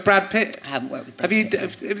you worked with Brad Pitt? I haven't worked with Brad Pitt.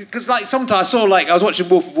 Because sometimes I was watching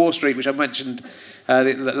Wolf of Wall Street, which I mentioned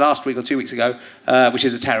last week or 2 weeks ago, which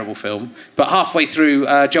is a terrible film. But halfway through,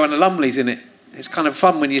 Joanna Lumley's in it. It's kind of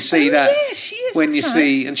fun when you see that. Yeah, she is. When you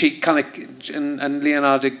see, and she kind of, and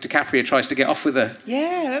Leonardo DiCaprio tries to get off with her.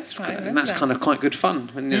 Yeah, that's right. And that's kind of quite good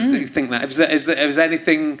fun when you think that. Is there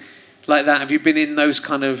anything like that? Have you been in those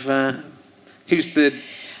kind of? I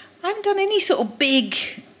haven't done any sort of big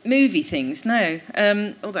movie things, no.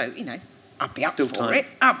 Although, I'd be up for it.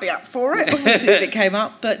 I'd be up for it, obviously, if it came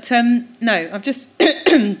up. But no, I've just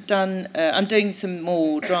done... I'm doing some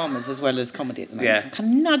more dramas as well as comedy at the moment. So I'm kind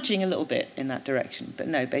of nudging a little bit in that direction. But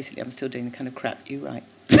no, basically, I'm still doing the kind of crap you write.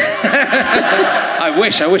 I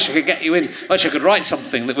wish I could get you in. I wish I could write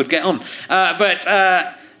something that would get on.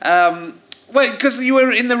 Well, because you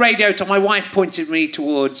were in the radio, my wife pointed me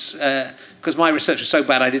towards... because my research was so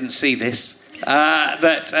bad I didn't see this,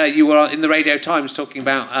 that you were in the Radio Times talking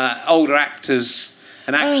about older actors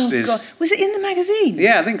and actresses. Oh, God. Was it in the magazine?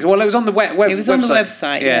 Yeah, I think. Well, it was on the website. It was on the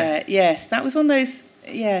website, yeah. Yes, that was one of those...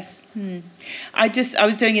 Yes. I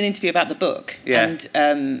was doing an interview about the book, and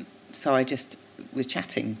so I just was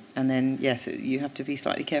chatting, and then, yes, you have to be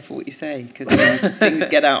slightly careful what you say, because things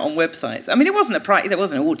get out on websites. I mean, there wasn't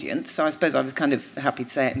an audience, so I suppose I was kind of happy to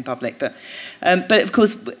say it in public, but of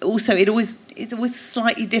course, also, it's always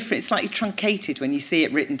slightly different, it's slightly truncated when you see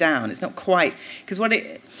it written down. It's not quite, because what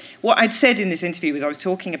I'd said in this interview was I was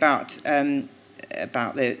talking about there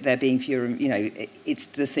being fewer, it's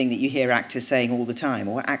the thing that you hear actors saying all the time,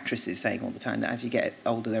 or actresses saying all the time, that as you get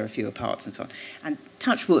older there are fewer parts and so on. And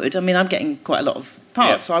touch wood, I mean, I'm getting quite a lot of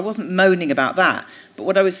parts, so I wasn't moaning about that. But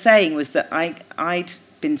what I was saying was that I'd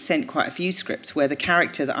been sent quite a few scripts where the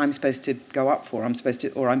character that I'm supposed to go up for, I'm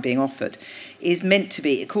being offered, is meant to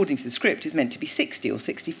be, according to the script, is meant to be 60 or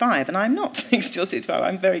 65, and I'm not 60 or 65,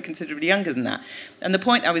 I'm very considerably younger than that. And the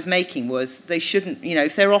point I was making was they shouldn't,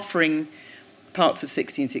 if they're offering parts of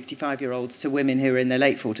 60 and 65-year-olds to women who are in their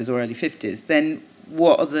late 40s or early 50s, then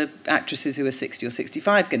what are the actresses who are 60 or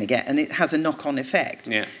 65 going to get? And it has a knock-on effect.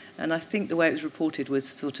 Yeah. And I think the way it was reported was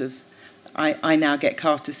sort of, I now get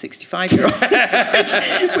cast as 65-year-olds,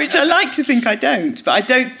 which I like to think I don't. But I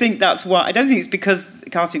don't think that's why. I don't think it's because the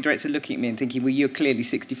casting director looking at me and thinking, well, you're clearly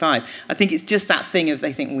 65. I think it's just that thing of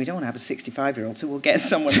they think, well, we don't want to have a 65-year-old, so we'll get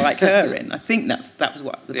someone like her in. I think that was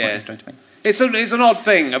what the point I was trying to make. It's an odd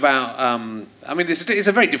thing about. It's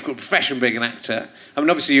a very difficult profession being an actor. I mean,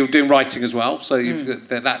 obviously you're doing writing as well, so you've got,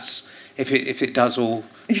 that's if it does all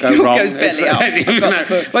go wrong. Goes belly up. It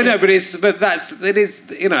is.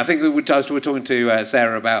 I think we were talking to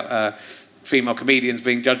Sarah about female comedians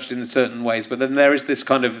being judged in certain ways, but then there is this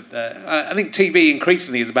kind of. I think TV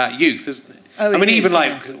increasingly is about youth, isn't it? Oh,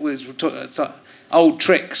 old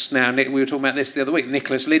Tricks now. We were talking about this the other week.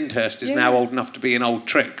 Nicholas Lyndhurst is now old enough to be in Old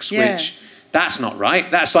Tricks, which. That's not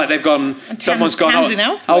right. That's like they've gone... Someone's gone,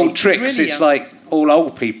 old Tricks, really it's like all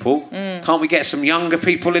old people. Can't we get some younger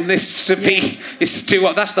people in this to be... It's to do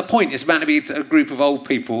what... That's the point. It's meant to be a group of old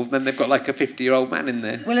people. Then they've got like a 50-year-old man in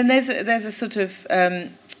there. Well, and there's a sort of...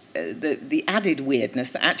 the added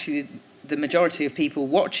weirdness that actually the majority of people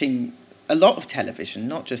watching a lot of television,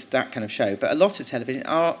 not just that kind of show, but a lot of television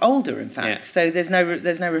are older, in fact. Yeah. So there's no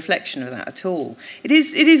reflection of that at all. It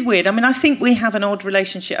is weird. I mean, I think we have an odd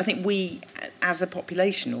relationship. I think we, as a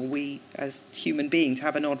population, or we as human beings,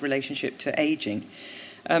 have an odd relationship to ageing.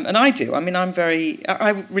 And I do. I mean, I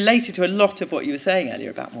related to a lot of what you were saying earlier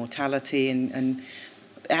about mortality and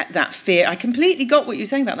that fear. I completely got what you were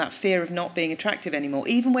saying about that fear of not being attractive anymore.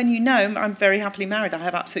 Even when I'm very happily married, I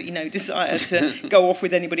have absolutely no desire to go off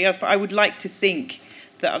with anybody else, but I would like to think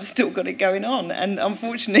that I've still got it going on. And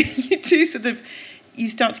unfortunately, you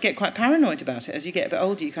start to get quite paranoid about it as you get a bit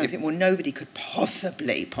older. You kind of think, well, nobody could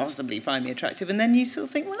possibly find me attractive. And then you sort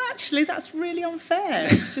of think, well, actually, that's really unfair.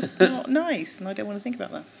 It's just not nice, and I don't want to think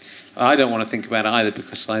about that. I don't want to think about it either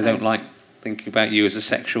because I don't like thinking about you as a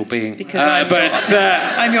sexual being. Because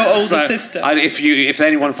I'm your older sister. If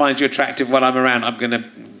anyone finds you attractive while I'm around, I was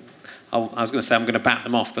going to say I'm going to bat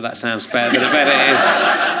them off, but that sounds better than it is.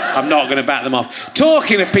 I'm not going to bat them off.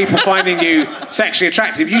 Talking of people finding you sexually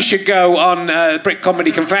attractive, you should go on Brick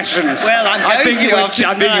Comedy Confessions. Well, I think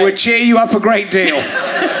it would cheer you up a great deal.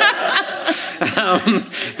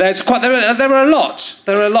 There are a lot.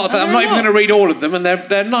 I'm not even going to read all of them, and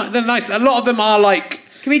they're nice. A lot of them are like.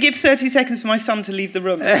 Can we give 30 seconds for my son to leave the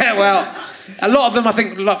room? Well, a lot of them, I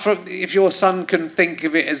think, if your son can think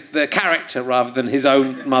of it as the character rather than his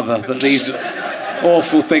own mother, that these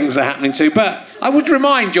awful things are happening to. But I would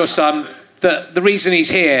remind your son that the reason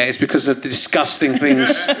he's here is because of the disgusting things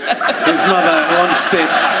his mother once did.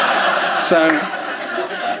 So...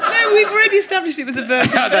 No, we've already established it was a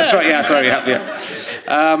virgin. That's right, yeah, sorry, yeah.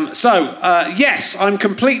 Yes, I'm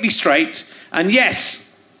completely straight, and yes...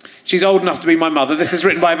 She's old enough to be my mother. This is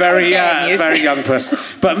written by a very young person.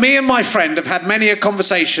 But me and my friend have had many a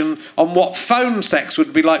conversation on what phone sex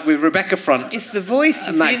would be like with Rebecca Front. It's the voice,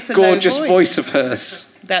 and that gorgeous voice of hers.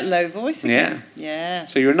 That low voice again. Yeah.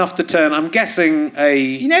 So you're enough to turn, I'm guessing,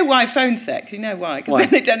 You know why phone sex? You know why? Because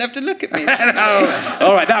then they don't have to look at me.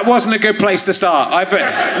 All right, that wasn't a good place to start.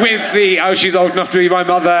 She's old enough to be my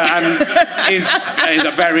mother and is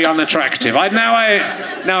very unattractive. Now I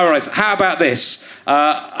realise. How about this?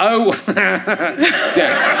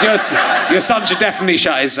 Your son should definitely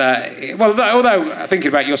shut his... although thinking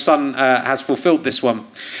about it, your son has fulfilled this one.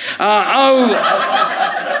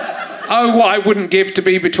 What I wouldn't give to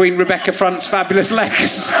be between Rebecca Front's fabulous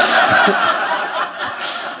legs.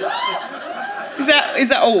 Is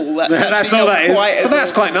that all? That's all that is. But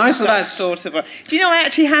that's quite nice. So that's sort of. Do you know I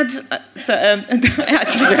actually had?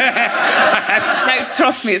 No,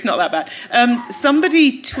 trust me, it's not that bad.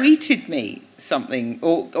 Somebody tweeted me something,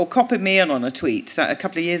 or copied me on a tweet a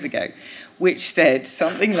couple of years ago, which said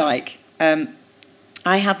something like.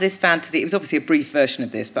 I have this fantasy, it was obviously a brief version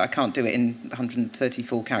of this, but I can't do it in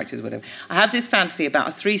 134 characters or whatever. I have this fantasy about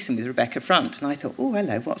a threesome with Rebecca Front, and I thought, oh,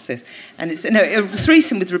 hello, what's this? And it's a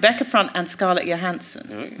threesome with Rebecca Front and Scarlett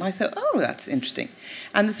Johansson. And I thought, oh, that's interesting.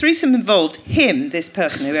 And the threesome involved him, this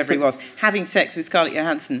person, whoever he was, having sex with Scarlett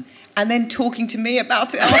Johansson, and then talking to me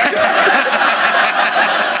about it afterwards.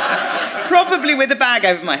 Probably with a bag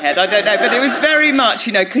over my head, I don't know. But it was very much,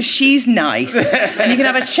 because she's nice. And you can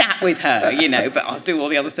have a chat with her, but I'll do all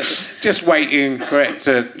the other stuff. Just waiting for it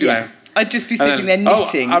to, you know. I'd just be sitting there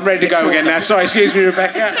knitting. I'm ready to go again now. Sorry, excuse me,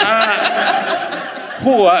 Rebecca.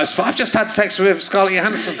 I've just had sex with Scarlett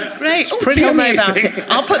Johansson. Great. It's pretty amazing. Me about it.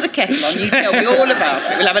 I'll put the kettle on. You tell me all about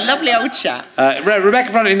it. We'll have a lovely old chat.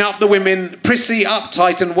 Rebecca Front in Up the Women, prissy,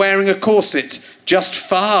 uptight and wearing a corset. Just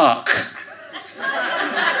fuck.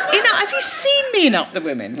 Have you seen me in Up the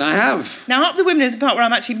Women? I have. Now, Up the Women is the part where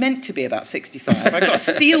I'm actually meant to be about 65. I've got a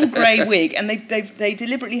steel grey wig, and they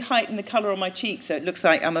deliberately heighten the colour on my cheek so it looks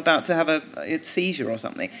like I'm about to have a seizure or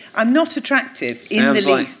something. I'm not attractive least in Up the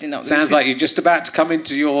Women. Sounds like you're just about to come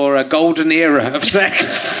into your golden era of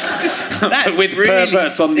sex. That's with really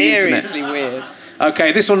perverts on the internet. Seriously weird.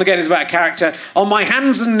 Okay, this one again is about a character. On my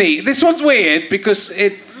hands and knees. This one's weird because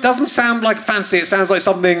it doesn't sound like fancy. It sounds like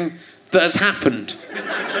something that has happened.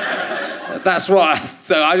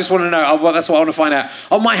 So I just want to know, that's what I want to find out.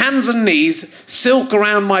 On my hands and knees, silk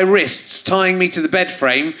around my wrists, tying me to the bed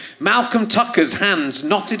frame, Malcolm Tucker's hands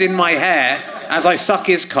knotted in my hair as I suck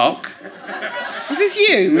his cock. Is this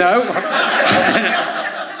you? No.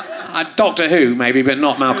 Doctor Who, maybe, but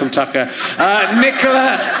not Malcolm Tucker.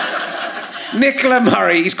 Nicola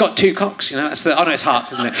Murray, he's got two cocks, That's it's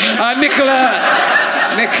hearts, isn't it?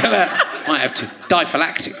 Nicola... Might have to.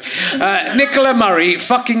 Diphylactic. Nicola Murray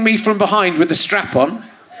fucking me from behind with a strap on.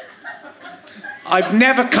 I've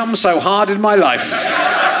never come so hard in my life.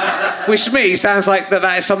 Which to me sounds like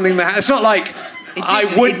that is something that... It's not like I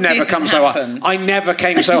would never come so hard. I never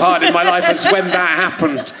came so hard in my life as when that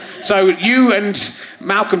happened. So you and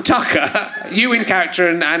Malcolm Tucker, you in character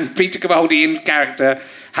and Peter Capaldi in character,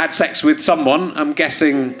 had sex with someone. I'm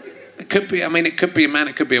guessing it could be. I mean, it could be a man.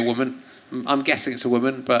 It could be a woman. I'm guessing it's a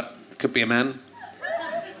woman, but it could be a man.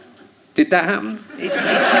 Did that happen?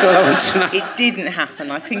 That's what I want to know. It didn't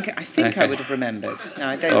happen. I think Okay. I would have remembered. No,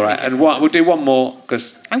 I don't. All right, think and we'll do one more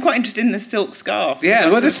because I'm quite interested in the silk scarf. Yeah,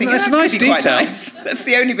 well, that's a nice detail. Nice. That's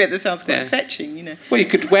the only bit that sounds quite fetching, you know. well, you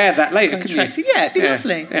could wear that later, couldn't you? Attractive. Yeah, it'd be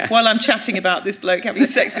lovely. Yeah. While I'm chatting about this bloke having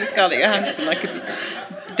sex with Scarlett Johansson, I could be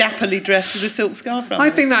dapperly dressed with a silk scarf around. I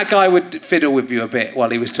think that guy would fiddle with you a bit while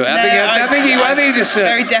he was talking. No, I think he just.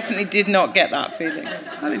 very definitely did not get that feeling.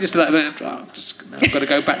 I think just like, I've got to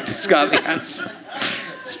go back to Scarlett Johansson.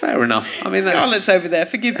 It's fair enough. I mean, Scarlett's over there.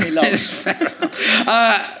 Forgive me, love. It's fair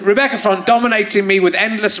enough. Rebecca Front dominating me with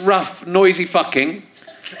endless, rough, noisy fucking.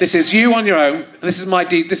 This is you on your own. This is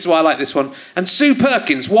this is why I like this one. And Sue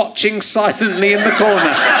Perkins watching silently in the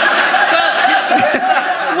corner.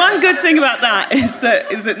 One good thing about that is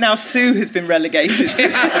that now Sue has been relegated.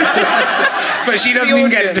 But she doesn't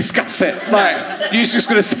even get to discuss it. It's like, you're just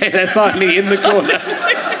going to stay there silently in the corner.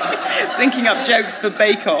 Thinking up jokes for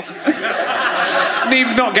Bake Off.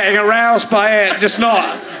 Even not getting aroused by it,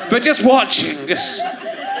 but just watching.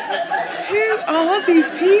 Who are these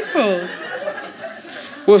people?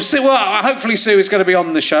 Well, hopefully Sue is going to be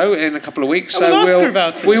on the show in a couple of weeks. So we'll ask her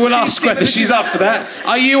about it. We will ask whether she's up for that.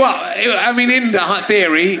 Are you up? I mean, in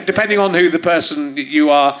theory, depending on who the person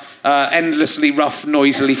you are, endlessly rough,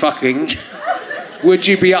 noisily fucking, would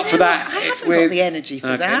you be up for that? I haven't got the energy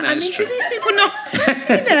for that. No, I mean, do these people not...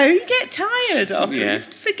 you get tired after. Yeah.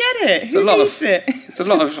 Forget it. It's Who a lot needs it? It's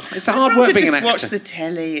a hard work being an actor. Just watch the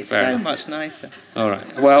telly. It's Fair so enough. much nicer. All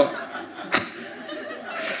right. Well,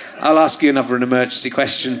 I'll ask you an emergency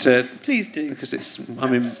question Please do. because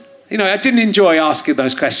I didn't enjoy asking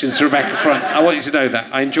those questions to Rebecca Front. I want you to know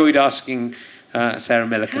that. I enjoyed asking Sarah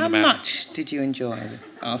Millican How about... much did you enjoy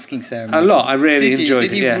asking Sarah? A lot. I really enjoyed it.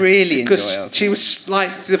 Did you yeah. really enjoy Because asking? she was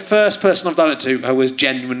like the first person I've done it to who was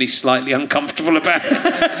genuinely slightly uncomfortable about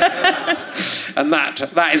it. And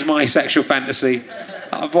that is my sexual fantasy.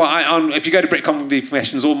 If you go to Brit Comedy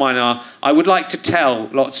Confessions, all mine are, I would like to tell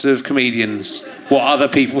lots of comedians what other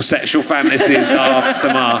people's sexual fantasies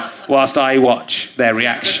are whilst I watch their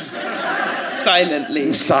reaction.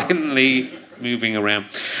 Silently moving around.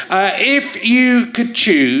 If you could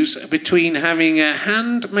choose between having a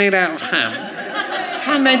hand made out of ham...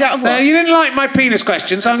 Hand made out of what? You didn't like my penis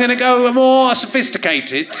question, so I'm going to go more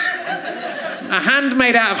sophisticated. A hand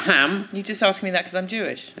made out of ham. You just asked me that because I'm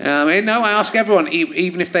Jewish. No, I ask everyone,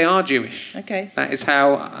 even if they are Jewish. Okay. That is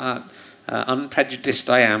how unprejudiced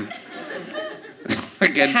I am. A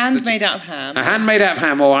hand made out of ham. A hand made out of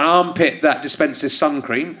ham, or an armpit that dispenses sun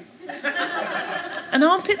cream. An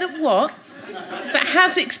armpit that what? That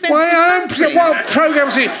has expensive sun cream.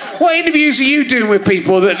 What interviews are you doing with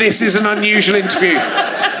people that this is an unusual interview?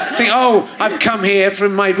 I've come here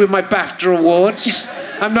with my BAFTA awards.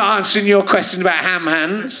 I'm not answering your question about ham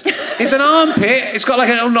hands. It's an armpit. It's got like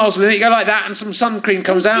a little nozzle in it. You go like that, and some sun cream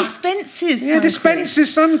comes out.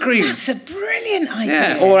 Dispenses sun cream. That's a brilliant idea.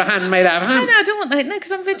 Yeah, or a hand made out of ham. No, I don't want that. No,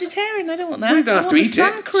 because I'm vegetarian. I don't want that. You don't have to eat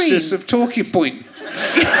sun it. Cream. It's just a talking point.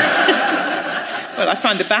 Well, I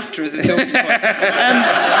find the BAFTA as a talking point.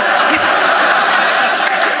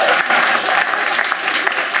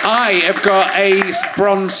 I have got a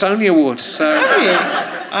Bronze Sony Award. So. Have you?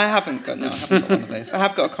 I haven't got one of those. I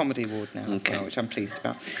have got a comedy award now as well, which I'm pleased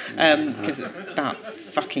about, because it's about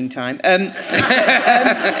fucking time. No,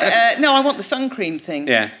 I want the sun cream thing.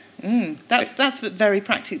 Yeah. That's very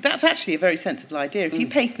practical. That's actually a very sensible idea. If you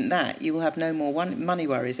patent that, you will have no more money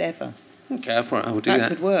worries ever. Okay, I will do that. That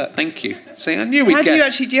could work. Thank you. See, I knew we'd How get... do you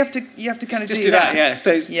actually... Do you have to kind of just do that? Yeah.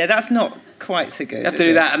 So yeah, that's not quite so good. You have to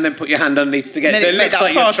do that and then put your hand underneath to get... So it looks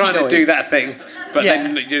like you're trying to do that thing, but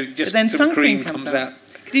then some cream comes out.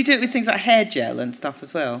 Could you do it with things like hair gel and stuff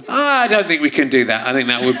as well? I don't think we can do that. I think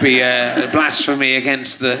that would be a blasphemy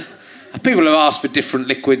against the... People have asked for different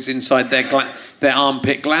liquids inside their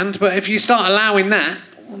armpit gland, but if you start allowing that,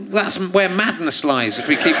 that's where madness lies, if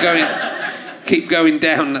we keep going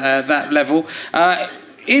down that level.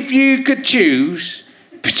 If you could choose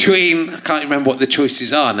between... I can't remember what the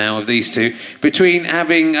choices are now of these two. Between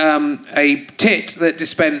having a tit that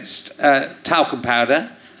dispensed talcum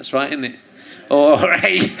powder, that's right, isn't it? Or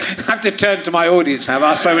I have to turn to my audience now, I've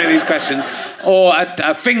asked so many of these questions. Or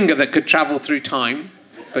a finger that could travel through time,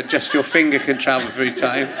 but just your finger can travel through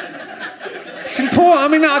time. It's important. I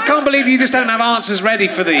mean, I can't believe you just don't have answers ready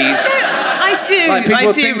for these. I do. Like people I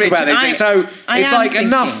do, think Richard. about these things. So it's like thinking.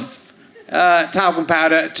 enough talcum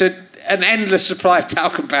powder to an endless supply of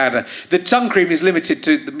talcum powder. The sun cream is limited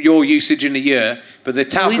to your usage in a year, but the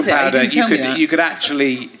talcum powder you could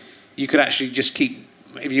actually just keep,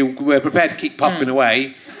 if you were prepared to keep puffing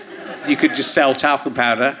away. You could just sell talcum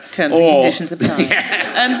powder. Terms and conditions apply.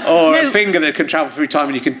 A finger that can travel through time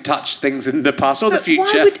and you can touch things in the past or the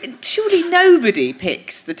future. Surely nobody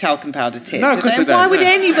picks the talcum powder tip. No, of course they don't. Why would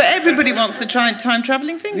anybody? Everybody wants the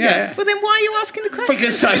time-travelling finger. Yeah. Well, then why are you asking the question?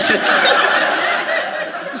 Because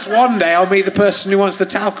just one day I'll meet the person who wants the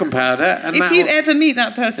talcum powder. And if you ever meet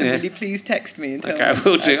that person, will you please text me and tell me? Okay, I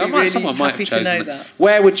will do. Someone might have chosen to know that.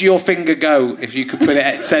 Where would your finger go if you could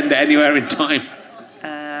send it anywhere in time?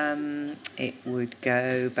 It would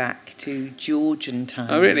go back to Georgian times.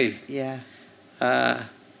 Oh, really? Yeah.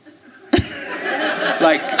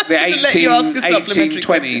 Like the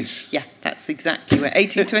 1820s? Yeah, that's exactly right.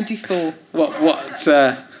 1824.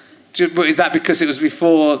 Is that because it was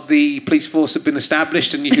before the police force had been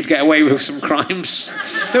established and you could get away with some crimes?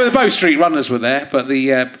 The Bow Street Runners were there, but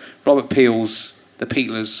the Robert Peel's, the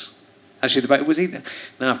Peelers... Actually, was he there?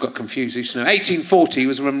 Now I've got confused. 1840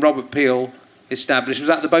 was when Robert Peel... established. Was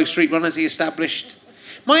that the Bow Street Runners he established?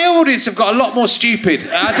 My audience have got a lot more stupid.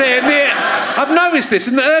 I tell you, I've noticed this.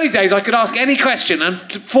 In the early days, I could ask any question and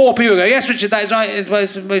 4 people go, yes, Richard, that is right.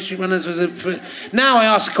 Bow Street Runners was a... Now I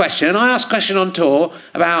ask a question, and I ask a question on tour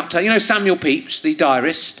about, Samuel Pepys, the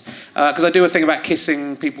diarist, because I do a thing about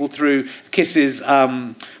kissing people through kisses.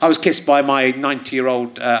 I was kissed by my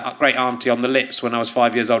 90-year-old great auntie on the lips when I was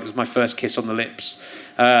 5 years old. It was my first kiss on the lips.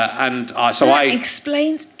 That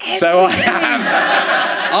explains everything. So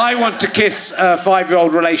I want to kiss a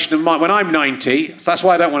 5-year-old relation of mine when I'm 90, so that's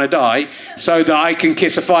why I don't want to die, so that I can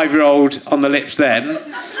kiss a 5-year-old on the lips then.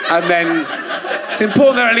 And then it's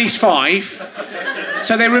important they're at least 5,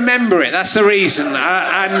 so they remember it. That's the reason.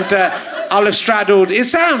 I'll have straddled... It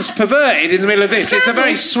sounds perverted in the middle of this. It's a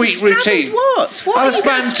very sweet routine. What? I'll have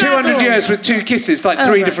spanned 200 years with 2 kisses, like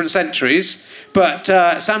 3 different centuries. But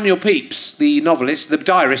Samuel Pepys, the novelist, the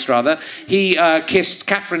diarist rather, he kissed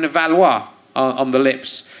Catherine of Valois on the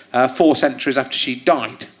lips 4 centuries after she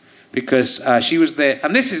died, because she was there.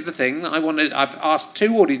 And this is the thing that I've asked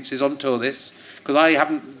 2 audiences on tour this, because I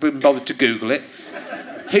haven't been bothered to Google it.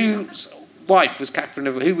 Whose wife was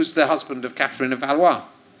who was the husband of Catherine of Valois?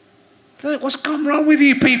 What's gone wrong with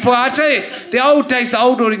you people? I tell you, the old days, the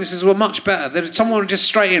old audiences were much better. Someone would just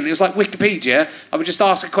straight in. It was like Wikipedia. I would just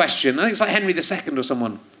ask a question. I think it's like Henry II or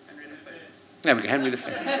someone. There we go, Henry V.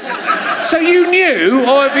 So you knew,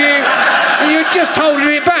 or have you just holding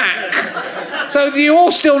it back? So you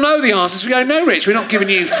all still know the answers. We go, no, Rich, we're not giving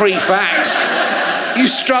you free facts. You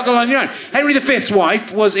struggle on your own. Henry V's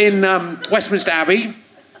wife was in Westminster Abbey.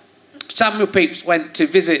 Samuel Pepys went to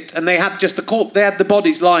visit, and they had just they had the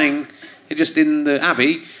bodies lying just in the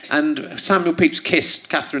Abbey, and Samuel Pepys kissed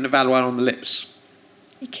Catherine of Valois on the lips.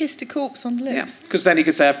 He kissed a corpse on the lips? Yeah, because then he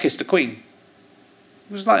could say, I've kissed a queen.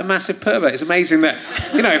 It was like a massive pervert. It's amazing that,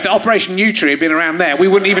 if the Operation Yewtree had been around there, we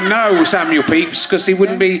wouldn't even know Samuel Pepys, because he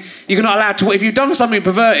wouldn't be... You're not allowed to... If you've done something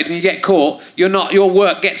perverted and you get caught, your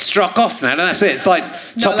work gets struck off now, and that's it. It's like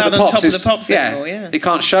Top of the Pops anymore, yeah. You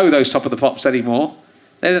can't show those Top of the Pops anymore.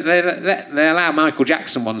 They allow Michael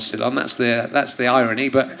Jackson ones still on. That's the irony,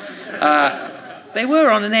 but... They were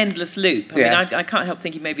on an endless loop. I mean, I can't help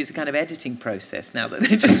thinking maybe it's a kind of editing process now that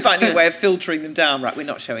they're just finding a way of filtering them down. Right, we're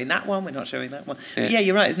not showing that one, we're not showing that one. Yeah,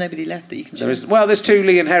 you're right, there's nobody left that you can show. There's 2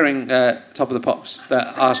 Lee and Herring Top of the Pops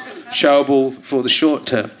that are showable for the short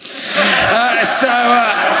term.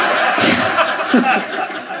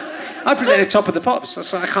 I presented Top of the Pops,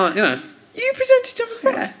 so I can't, You presented Top of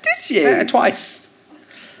the Pops, did you? Yeah, twice.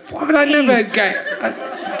 Why would I never get...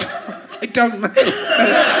 I don't know.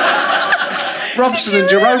 Robson and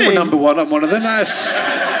Jerome were number 1 on one of them.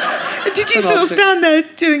 Did you sort of stand there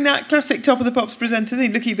doing that classic Top of the Pops presenter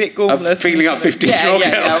thing, looking a bit gormless? Feeling up 15-year-old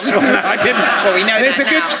girls. Yeah. Well, no, I didn't. Well, we know it's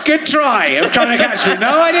that a good try of trying to catch me.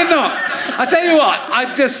 No, I did not. I tell you what,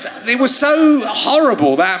 it was so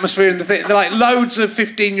horrible, the atmosphere in the thing. Like loads of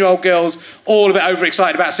 15-year-old girls, all a bit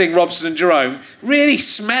overexcited about seeing Robson and Jerome, really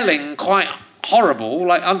smelling quite horrible,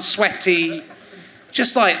 like unsweaty.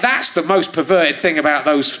 Just like, that's the most perverted thing about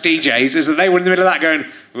those DJs, is that they were in the middle of that going,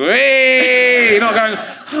 whee! Not going,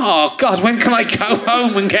 oh, God, when can I go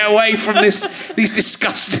home and get away from these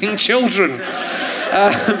disgusting children?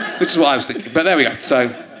 Which is what I was thinking. But there we go. So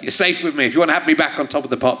you're safe with me. If you want to have me back on Top of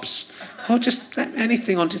the Pops, or just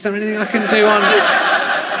anything on, is there anything I can do on...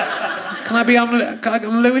 Can I be on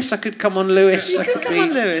Lewis? I could come on Lewis. You could come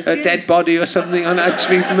on Lewis, a dead body or something. I'd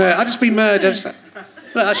just be murdered.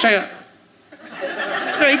 Look, I'll show you.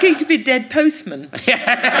 Very good. You could be a dead postman. A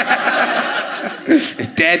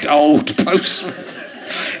dead old postman.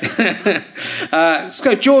 Let's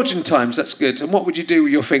go Georgian times. That's good. And what would you do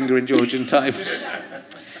with your finger in Georgian times?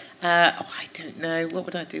 I don't know. What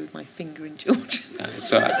would I do with my finger in Georgian?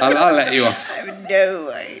 It's all right. I'll let you off. I have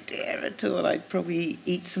no idea at all. I'd probably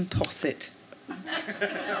eat some posset.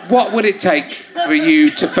 What would it take for you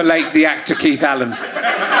to fillet the actor Keith Allen?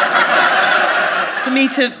 For me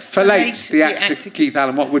to Fillet the actor Keith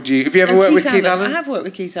Allen. What would you? Have you ever worked with Keith Allen? I have worked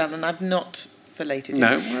with Keith Allen. I've not filleted him.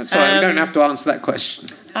 No, that's all right. You don't have to answer that question.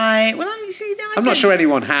 I'm not sure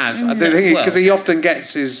anyone has. No, Because he often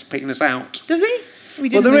gets his penis out. Does he?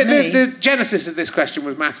 Well, the genesis of this question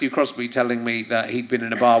was Matthew Crosby telling me that he'd been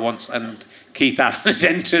in a bar once and Keith Allen had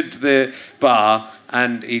entered the bar,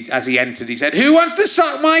 and as he entered, he said, "Who wants to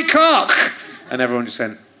suck my cock?" And everyone just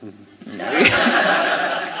went, No.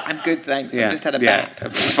 I'm good, thanks. I just had a bap.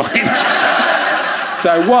 Fine.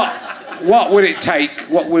 So what would it take?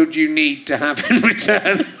 What would you need to have in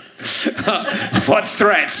return? What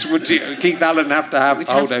threats would Keith Allen have to have? It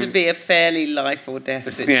would have to be a fairly life or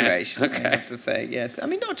death situation, okay. I have to say, yes. I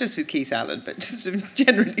mean, not just with Keith Allen, but just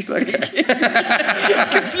generally speaking. Okay.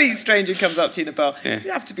 A complete stranger comes up to you in a bar. Yeah.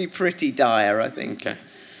 You have to be pretty dire, I think. Okay,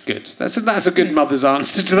 good. That's a good mother's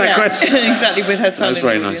answer to that question. Exactly, with her son. That's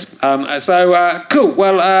very nice. Cool.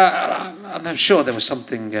 Well, I'm sure there was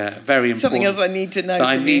something very important. Something else I need to know. That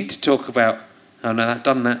I need to talk about. Oh no,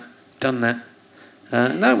 done that.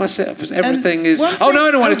 No, that's it. Everything is. Oh no,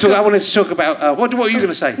 I don't want to talk. I wanted to talk about. What were you going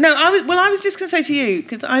to say? No, I was just going to say to you,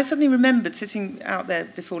 because I suddenly remembered sitting out there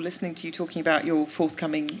before listening to you talking about your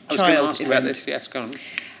forthcoming child. I was going to ask about this. Yes, go on.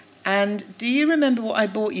 And do you remember what I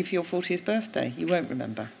bought you for your 40th birthday? You won't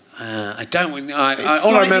remember. I don't.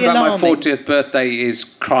 All I remember about my 40th birthday is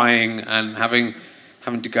crying and having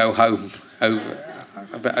to go home over.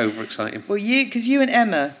 A bit overexciting. Well, because you and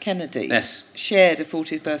Emma Kennedy shared a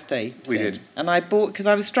 40th birthday thing. We did. And I bought, because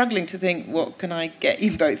I was struggling to think, what can I get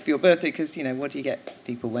you both for your birthday? Because, what do you get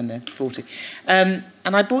people when they're 40? And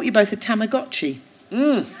I bought you both a Tamagotchi.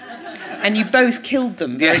 And you both killed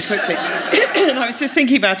them very quickly. And I was just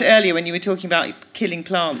thinking about it earlier when you were talking about killing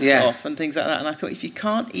plants off and things like that. And I thought, if you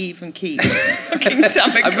can't even keep fucking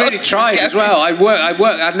Tamagotchi... I've really tried as well.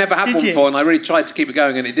 I'd never had one before, and I really tried to keep it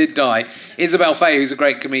going, and it did die. Isabel Faye, who's a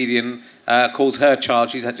great comedian, calls her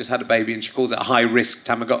child, she's just had a baby, and she calls it a high-risk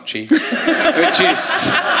Tamagotchi, which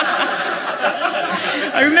is...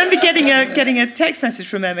 I remember getting a text message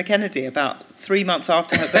from Emma Kennedy about 3 months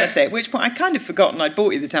after her birthday, at which point I'd kind of forgotten I'd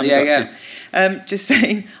bought you the Tamagotchis. Just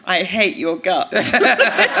saying, I hate your guts. And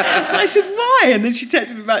I said, why? And then she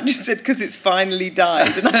texted me back and she said, because it's finally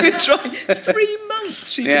died. And I've been trying 3 months.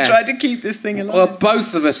 She'd been trying to keep this thing alive. Well,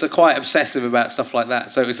 both of us are quite obsessive about stuff like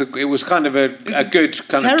that, so it was kind of a good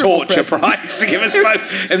kind of torture prize to give us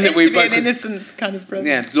both. And that we both an innocent kind of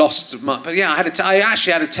present. Yeah, lost. But yeah, I had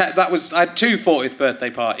 2 40th birthday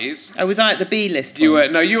parties. Was I at the B list? You were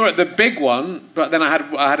at the big one, but then I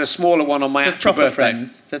had a smaller one on my actual birthday.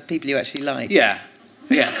 Friends, for people you actually like. Yeah,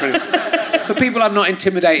 pretty much. For people I'm not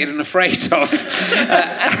intimidated and afraid of,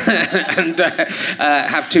 and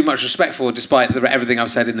have too much respect for, despite everything I've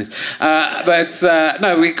said in this.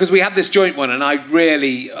 No, because we had this joint one, and I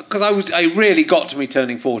really got to me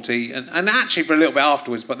turning 40, and actually for a little bit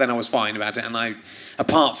afterwards, but then I was fine about it, and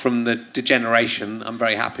apart from the degeneration, I'm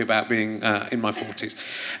very happy about being in my 40s.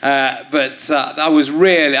 I was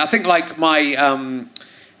really, I think like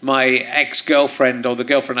my ex-girlfriend, or the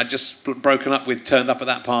girlfriend I'd just broken up with, turned up at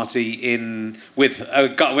that party with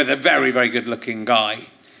a very, very good-looking guy.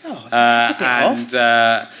 Oh, that's a bit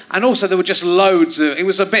off. And also there were just loads of... It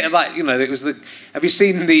was a bit of like, it was the... Have you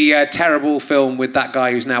seen the terrible film with that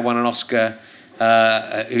guy who's now won an Oscar,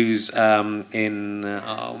 who's in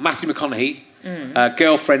Matthew McConaughey?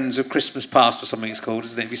 Girlfriends of Christmas Past or something it's called,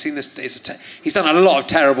 isn't it? Have you seen this? He's done a lot of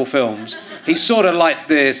terrible films. He's sort of like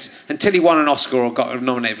this until he won an Oscar or got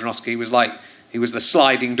nominated for an Oscar. He was the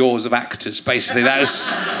sliding doors of actors, basically. That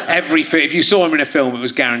was every film. If you saw him in a film, it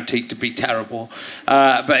was guaranteed to be terrible.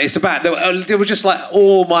 But it's about... There were just like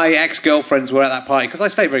all my ex-girlfriends were at that party, because I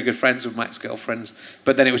stay very good friends with my ex-girlfriends,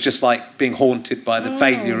 but then it was just like being haunted by the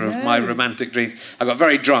failure of my romantic dreams. I got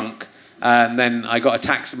very drunk, and then I got a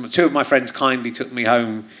taxi. 2 of my friends kindly took me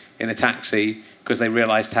home in a taxi because they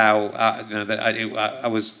realised how that I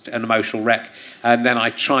was an emotional wreck. And then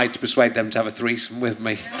I tried to persuade them to have a threesome with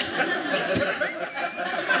me.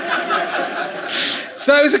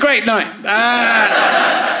 So it was a great night.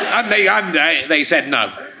 And they said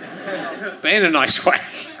no, but in a nice way.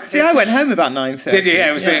 See, I went home about 9:30. Did you? Yeah,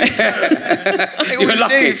 it was it. You were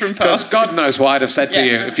lucky, because God knows what I'd have said to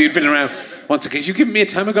you if you'd been around. Once again, you give me a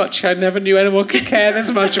Tamagotchi, I never knew anyone could care this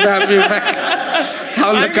much about me.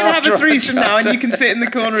 I'll I'm look going to have after a our threesome now, and child. you can sit in the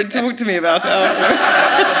corner and talk to me about it after.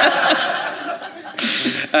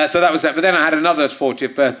 So that was that. But then I had another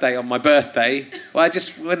 40th birthday on my birthday. Well, I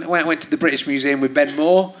just went to the British Museum with Ben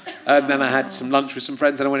Moore, and then I had some lunch with some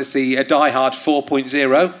friends, and I went to see a Die Hard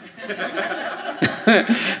 4.0,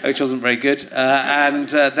 which wasn't very good. And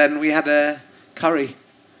then we had a curry.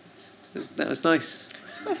 That was nice.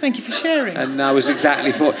 Well, thank you for sharing. And I was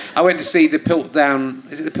exactly I went to see the Piltdown.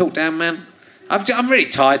 Is it the Piltdown Man? I'm really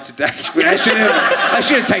tired today. I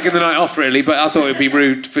should have taken the night off, really, but I thought it would be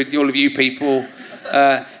rude for all of you people.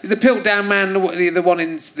 Is the Piltdown Man the one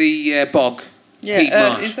in the bog? Pete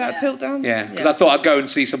Marsh. Is that Piltdown? Yeah, because I thought I'd go and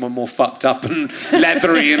see someone more fucked up and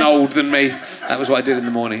leathery and old than me. That was what I did in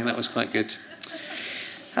the morning, and that was quite good.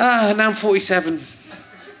 Now I'm 47.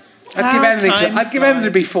 I'd give anything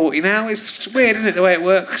to be 40 now. It's weird, isn't it, the way it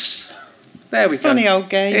works? There we go. Funny old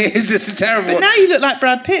game. It is. It's a terrible. But now you look like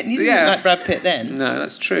Brad Pitt, and you didn't look like Brad Pitt then. No,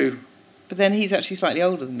 that's true. But then he's actually slightly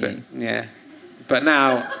older than you. Yeah. But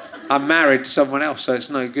now I'm married to someone else, so it's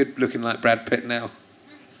no good looking like Brad Pitt now.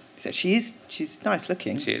 So she's nice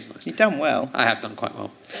looking. She is nice. You've done well. I have done quite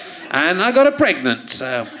well. And I got her pregnant,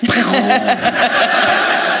 so...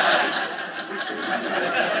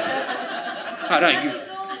 I don't...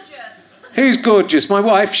 Who's gorgeous? My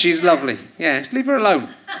wife, she's lovely. Yeah, leave her alone.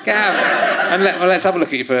 Get out. And let's have a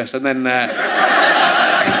look at you first, and then...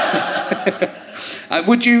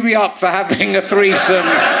 would you be up for having a threesome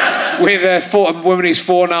with a woman who's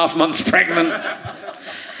 4.5 months pregnant?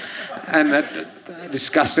 And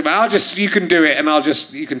disgusting. You can do it, and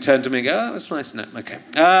you can turn to me and go, oh, that's nice. No, okay.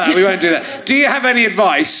 We won't do that. Do you have any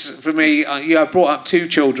advice for me? I've brought up 2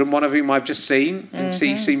 children, one of whom I've just seen, and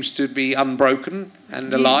he seems to be unbroken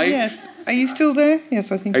and alive. Yes. Are you still there?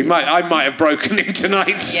 Yes, I think I might have broken him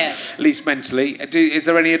tonight, at least mentally. Is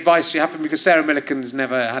there any advice you have for me? Because Sarah Millican's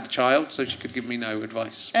never had a child, so she could give me no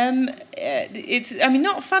advice. It's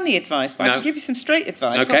not funny advice, but I can give you some straight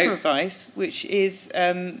advice, proper advice, which is...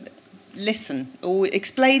 listen, or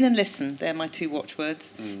explain and listen. They're my 2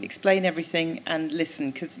 watchwords. Explain everything and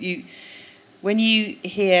listen, because when you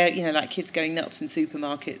hear, like kids going nuts in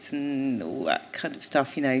supermarkets and all that kind of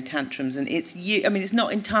stuff, tantrums, and it's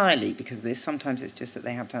not entirely because of this. Sometimes it's just that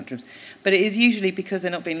they have tantrums, but it is usually because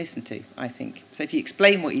they're not being listened to, I think. So if you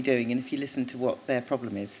explain what you're doing and if you listen to what their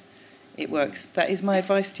problem is, it works. That is my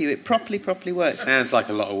advice to you. It properly works. Sounds like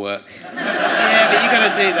a lot of work. Yeah, but you've got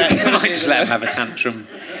to do that. You might just let them have a tantrum.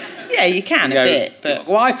 Yeah, you can a bit, but...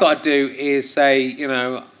 What I thought I'd do is say,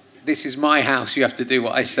 this is my house, you have to do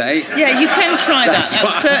what I say. Yeah, you can try that.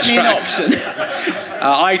 That's certainly an option.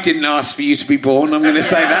 I didn't ask for you to be born, I'm going to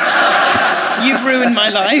say that. You've ruined my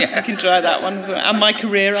life. You can try that one as well. And my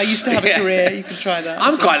career. I used to have a career. You can try that.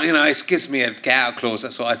 I'm quite, it gives me a get-out clause.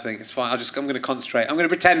 That's what I think. It's fine. I'm going to concentrate. I'm going to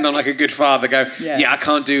pretend I'm like a good father. I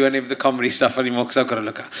can't do any of the comedy stuff anymore because I've got to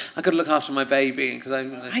look after my baby. Because I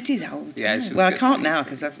do that all the time. Yeah, I can't now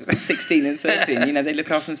because I've 16 and 13. They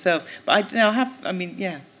look after themselves. But I have.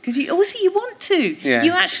 Because you want to. Yeah.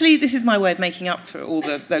 You actually, this is my way of making up for all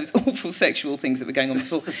those awful sexual things that were going on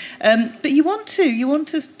before. But you want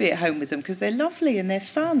to be at home with them because they're lovely and they're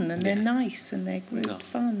fun and they're nice and they're good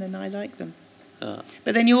fun and I like them. But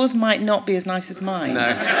then yours might not be as nice as mine. No.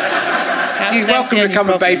 You're welcome to come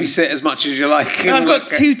and babysit as much as you like. I've got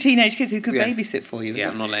 2 teenage kids who could babysit for you. Yeah,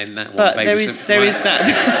 I'm not letting that one but babysit. There is that.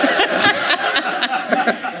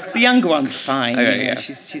 The younger one's fine.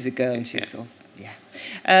 She's a girl and she's sort of...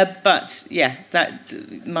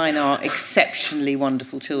 mine are exceptionally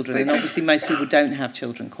wonderful children, and obviously most people don't have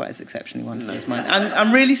children quite as exceptionally wonderful as mine.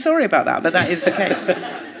 I'm really sorry about that, but that is the case.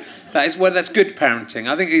 That's good parenting.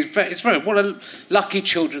 I think it's very what a lucky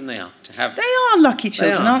children they are to have. They are lucky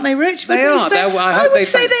children, aren't they, Rich? They are. I would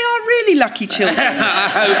say they are really lucky children.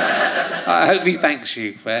 I hope he thanks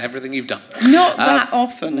you for everything you've done. Not that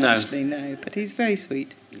often, actually, no. But he's very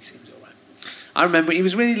sweet. He seems all right. I remember he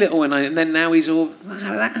was really little and then now he's all...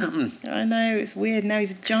 How did that happen? I know, it's weird. Now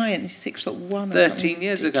he's a giant. He's 6'1". 13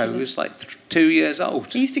 years ago, he was like 2 years old.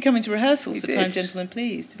 He used to come into rehearsals for Time, Gentlemen,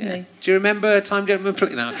 Please, didn't he? Do you remember Time, Gentlemen,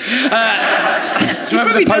 Please? No. Do you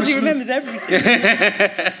remember the postman? He remembers everything.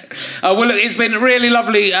 Well, look, it's been really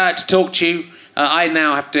lovely to talk to you. I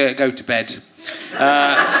now have to go to bed.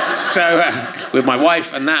 With my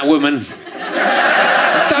wife and that woman...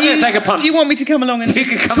 I'm going to take a punt. Do you want me to come along and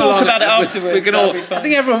talk about it afterwards? We can all, I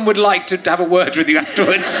think everyone would like to have a word with you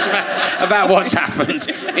afterwards about what's happened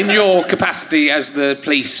in your capacity as the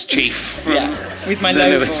police chief. With my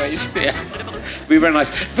low voice. Yeah. Be very nice.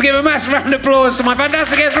 Give a massive round of applause to my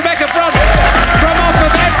fantastic guest, Rebecca Front, from Off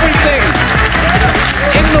of Everything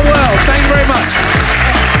in the World. Thank you very much.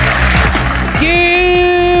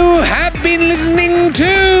 You have been been listening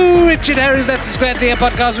to Richard Herring's Leicester Square Theatre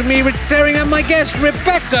podcast with me, Richard Herring, and my guest,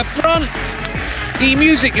 Rebecca Front. The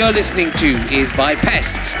music you're listening to is by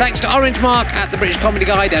Pest. Thanks to Orange Mark at the British Comedy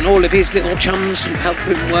Guide and all of his little chums who helped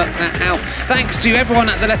him work that out. Thanks to everyone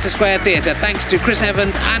at the Leicester Square Theatre. Thanks to Chris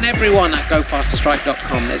Evans and everyone at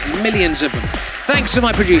GoFasterStrike.com. There's millions of them. Thanks to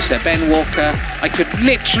my producer, Ben Walker. I could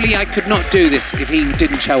not do this if he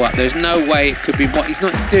didn't show up. There's no way it could be what he's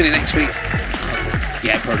not doing it next week. Oh,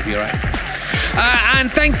 yeah, probably be all right. And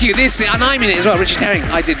thank you. And I'm in it as well, Richard Herring.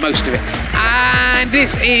 I did most of it. And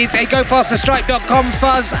this is a GoFasterStrike.com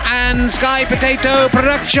Fuzz and Sky Potato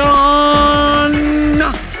production.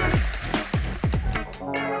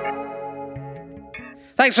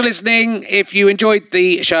 Thanks for listening. If you enjoyed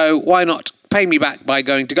the show, why not pay me back by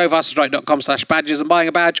going to GoFasterStrike.com/badges and buying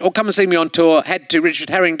a badge, or come and see me on tour. Head to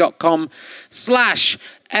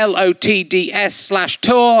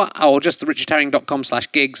richardherring.com/LOTDS/tour, or just the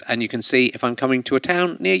richardherring.com/gigs, and you can see if I'm coming to a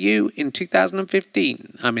town near you in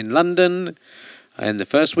 2015. I'm in London in the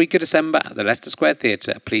first week of December at the Leicester Square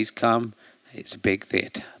Theatre. Please come. It's a big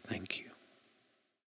theatre. Thank you.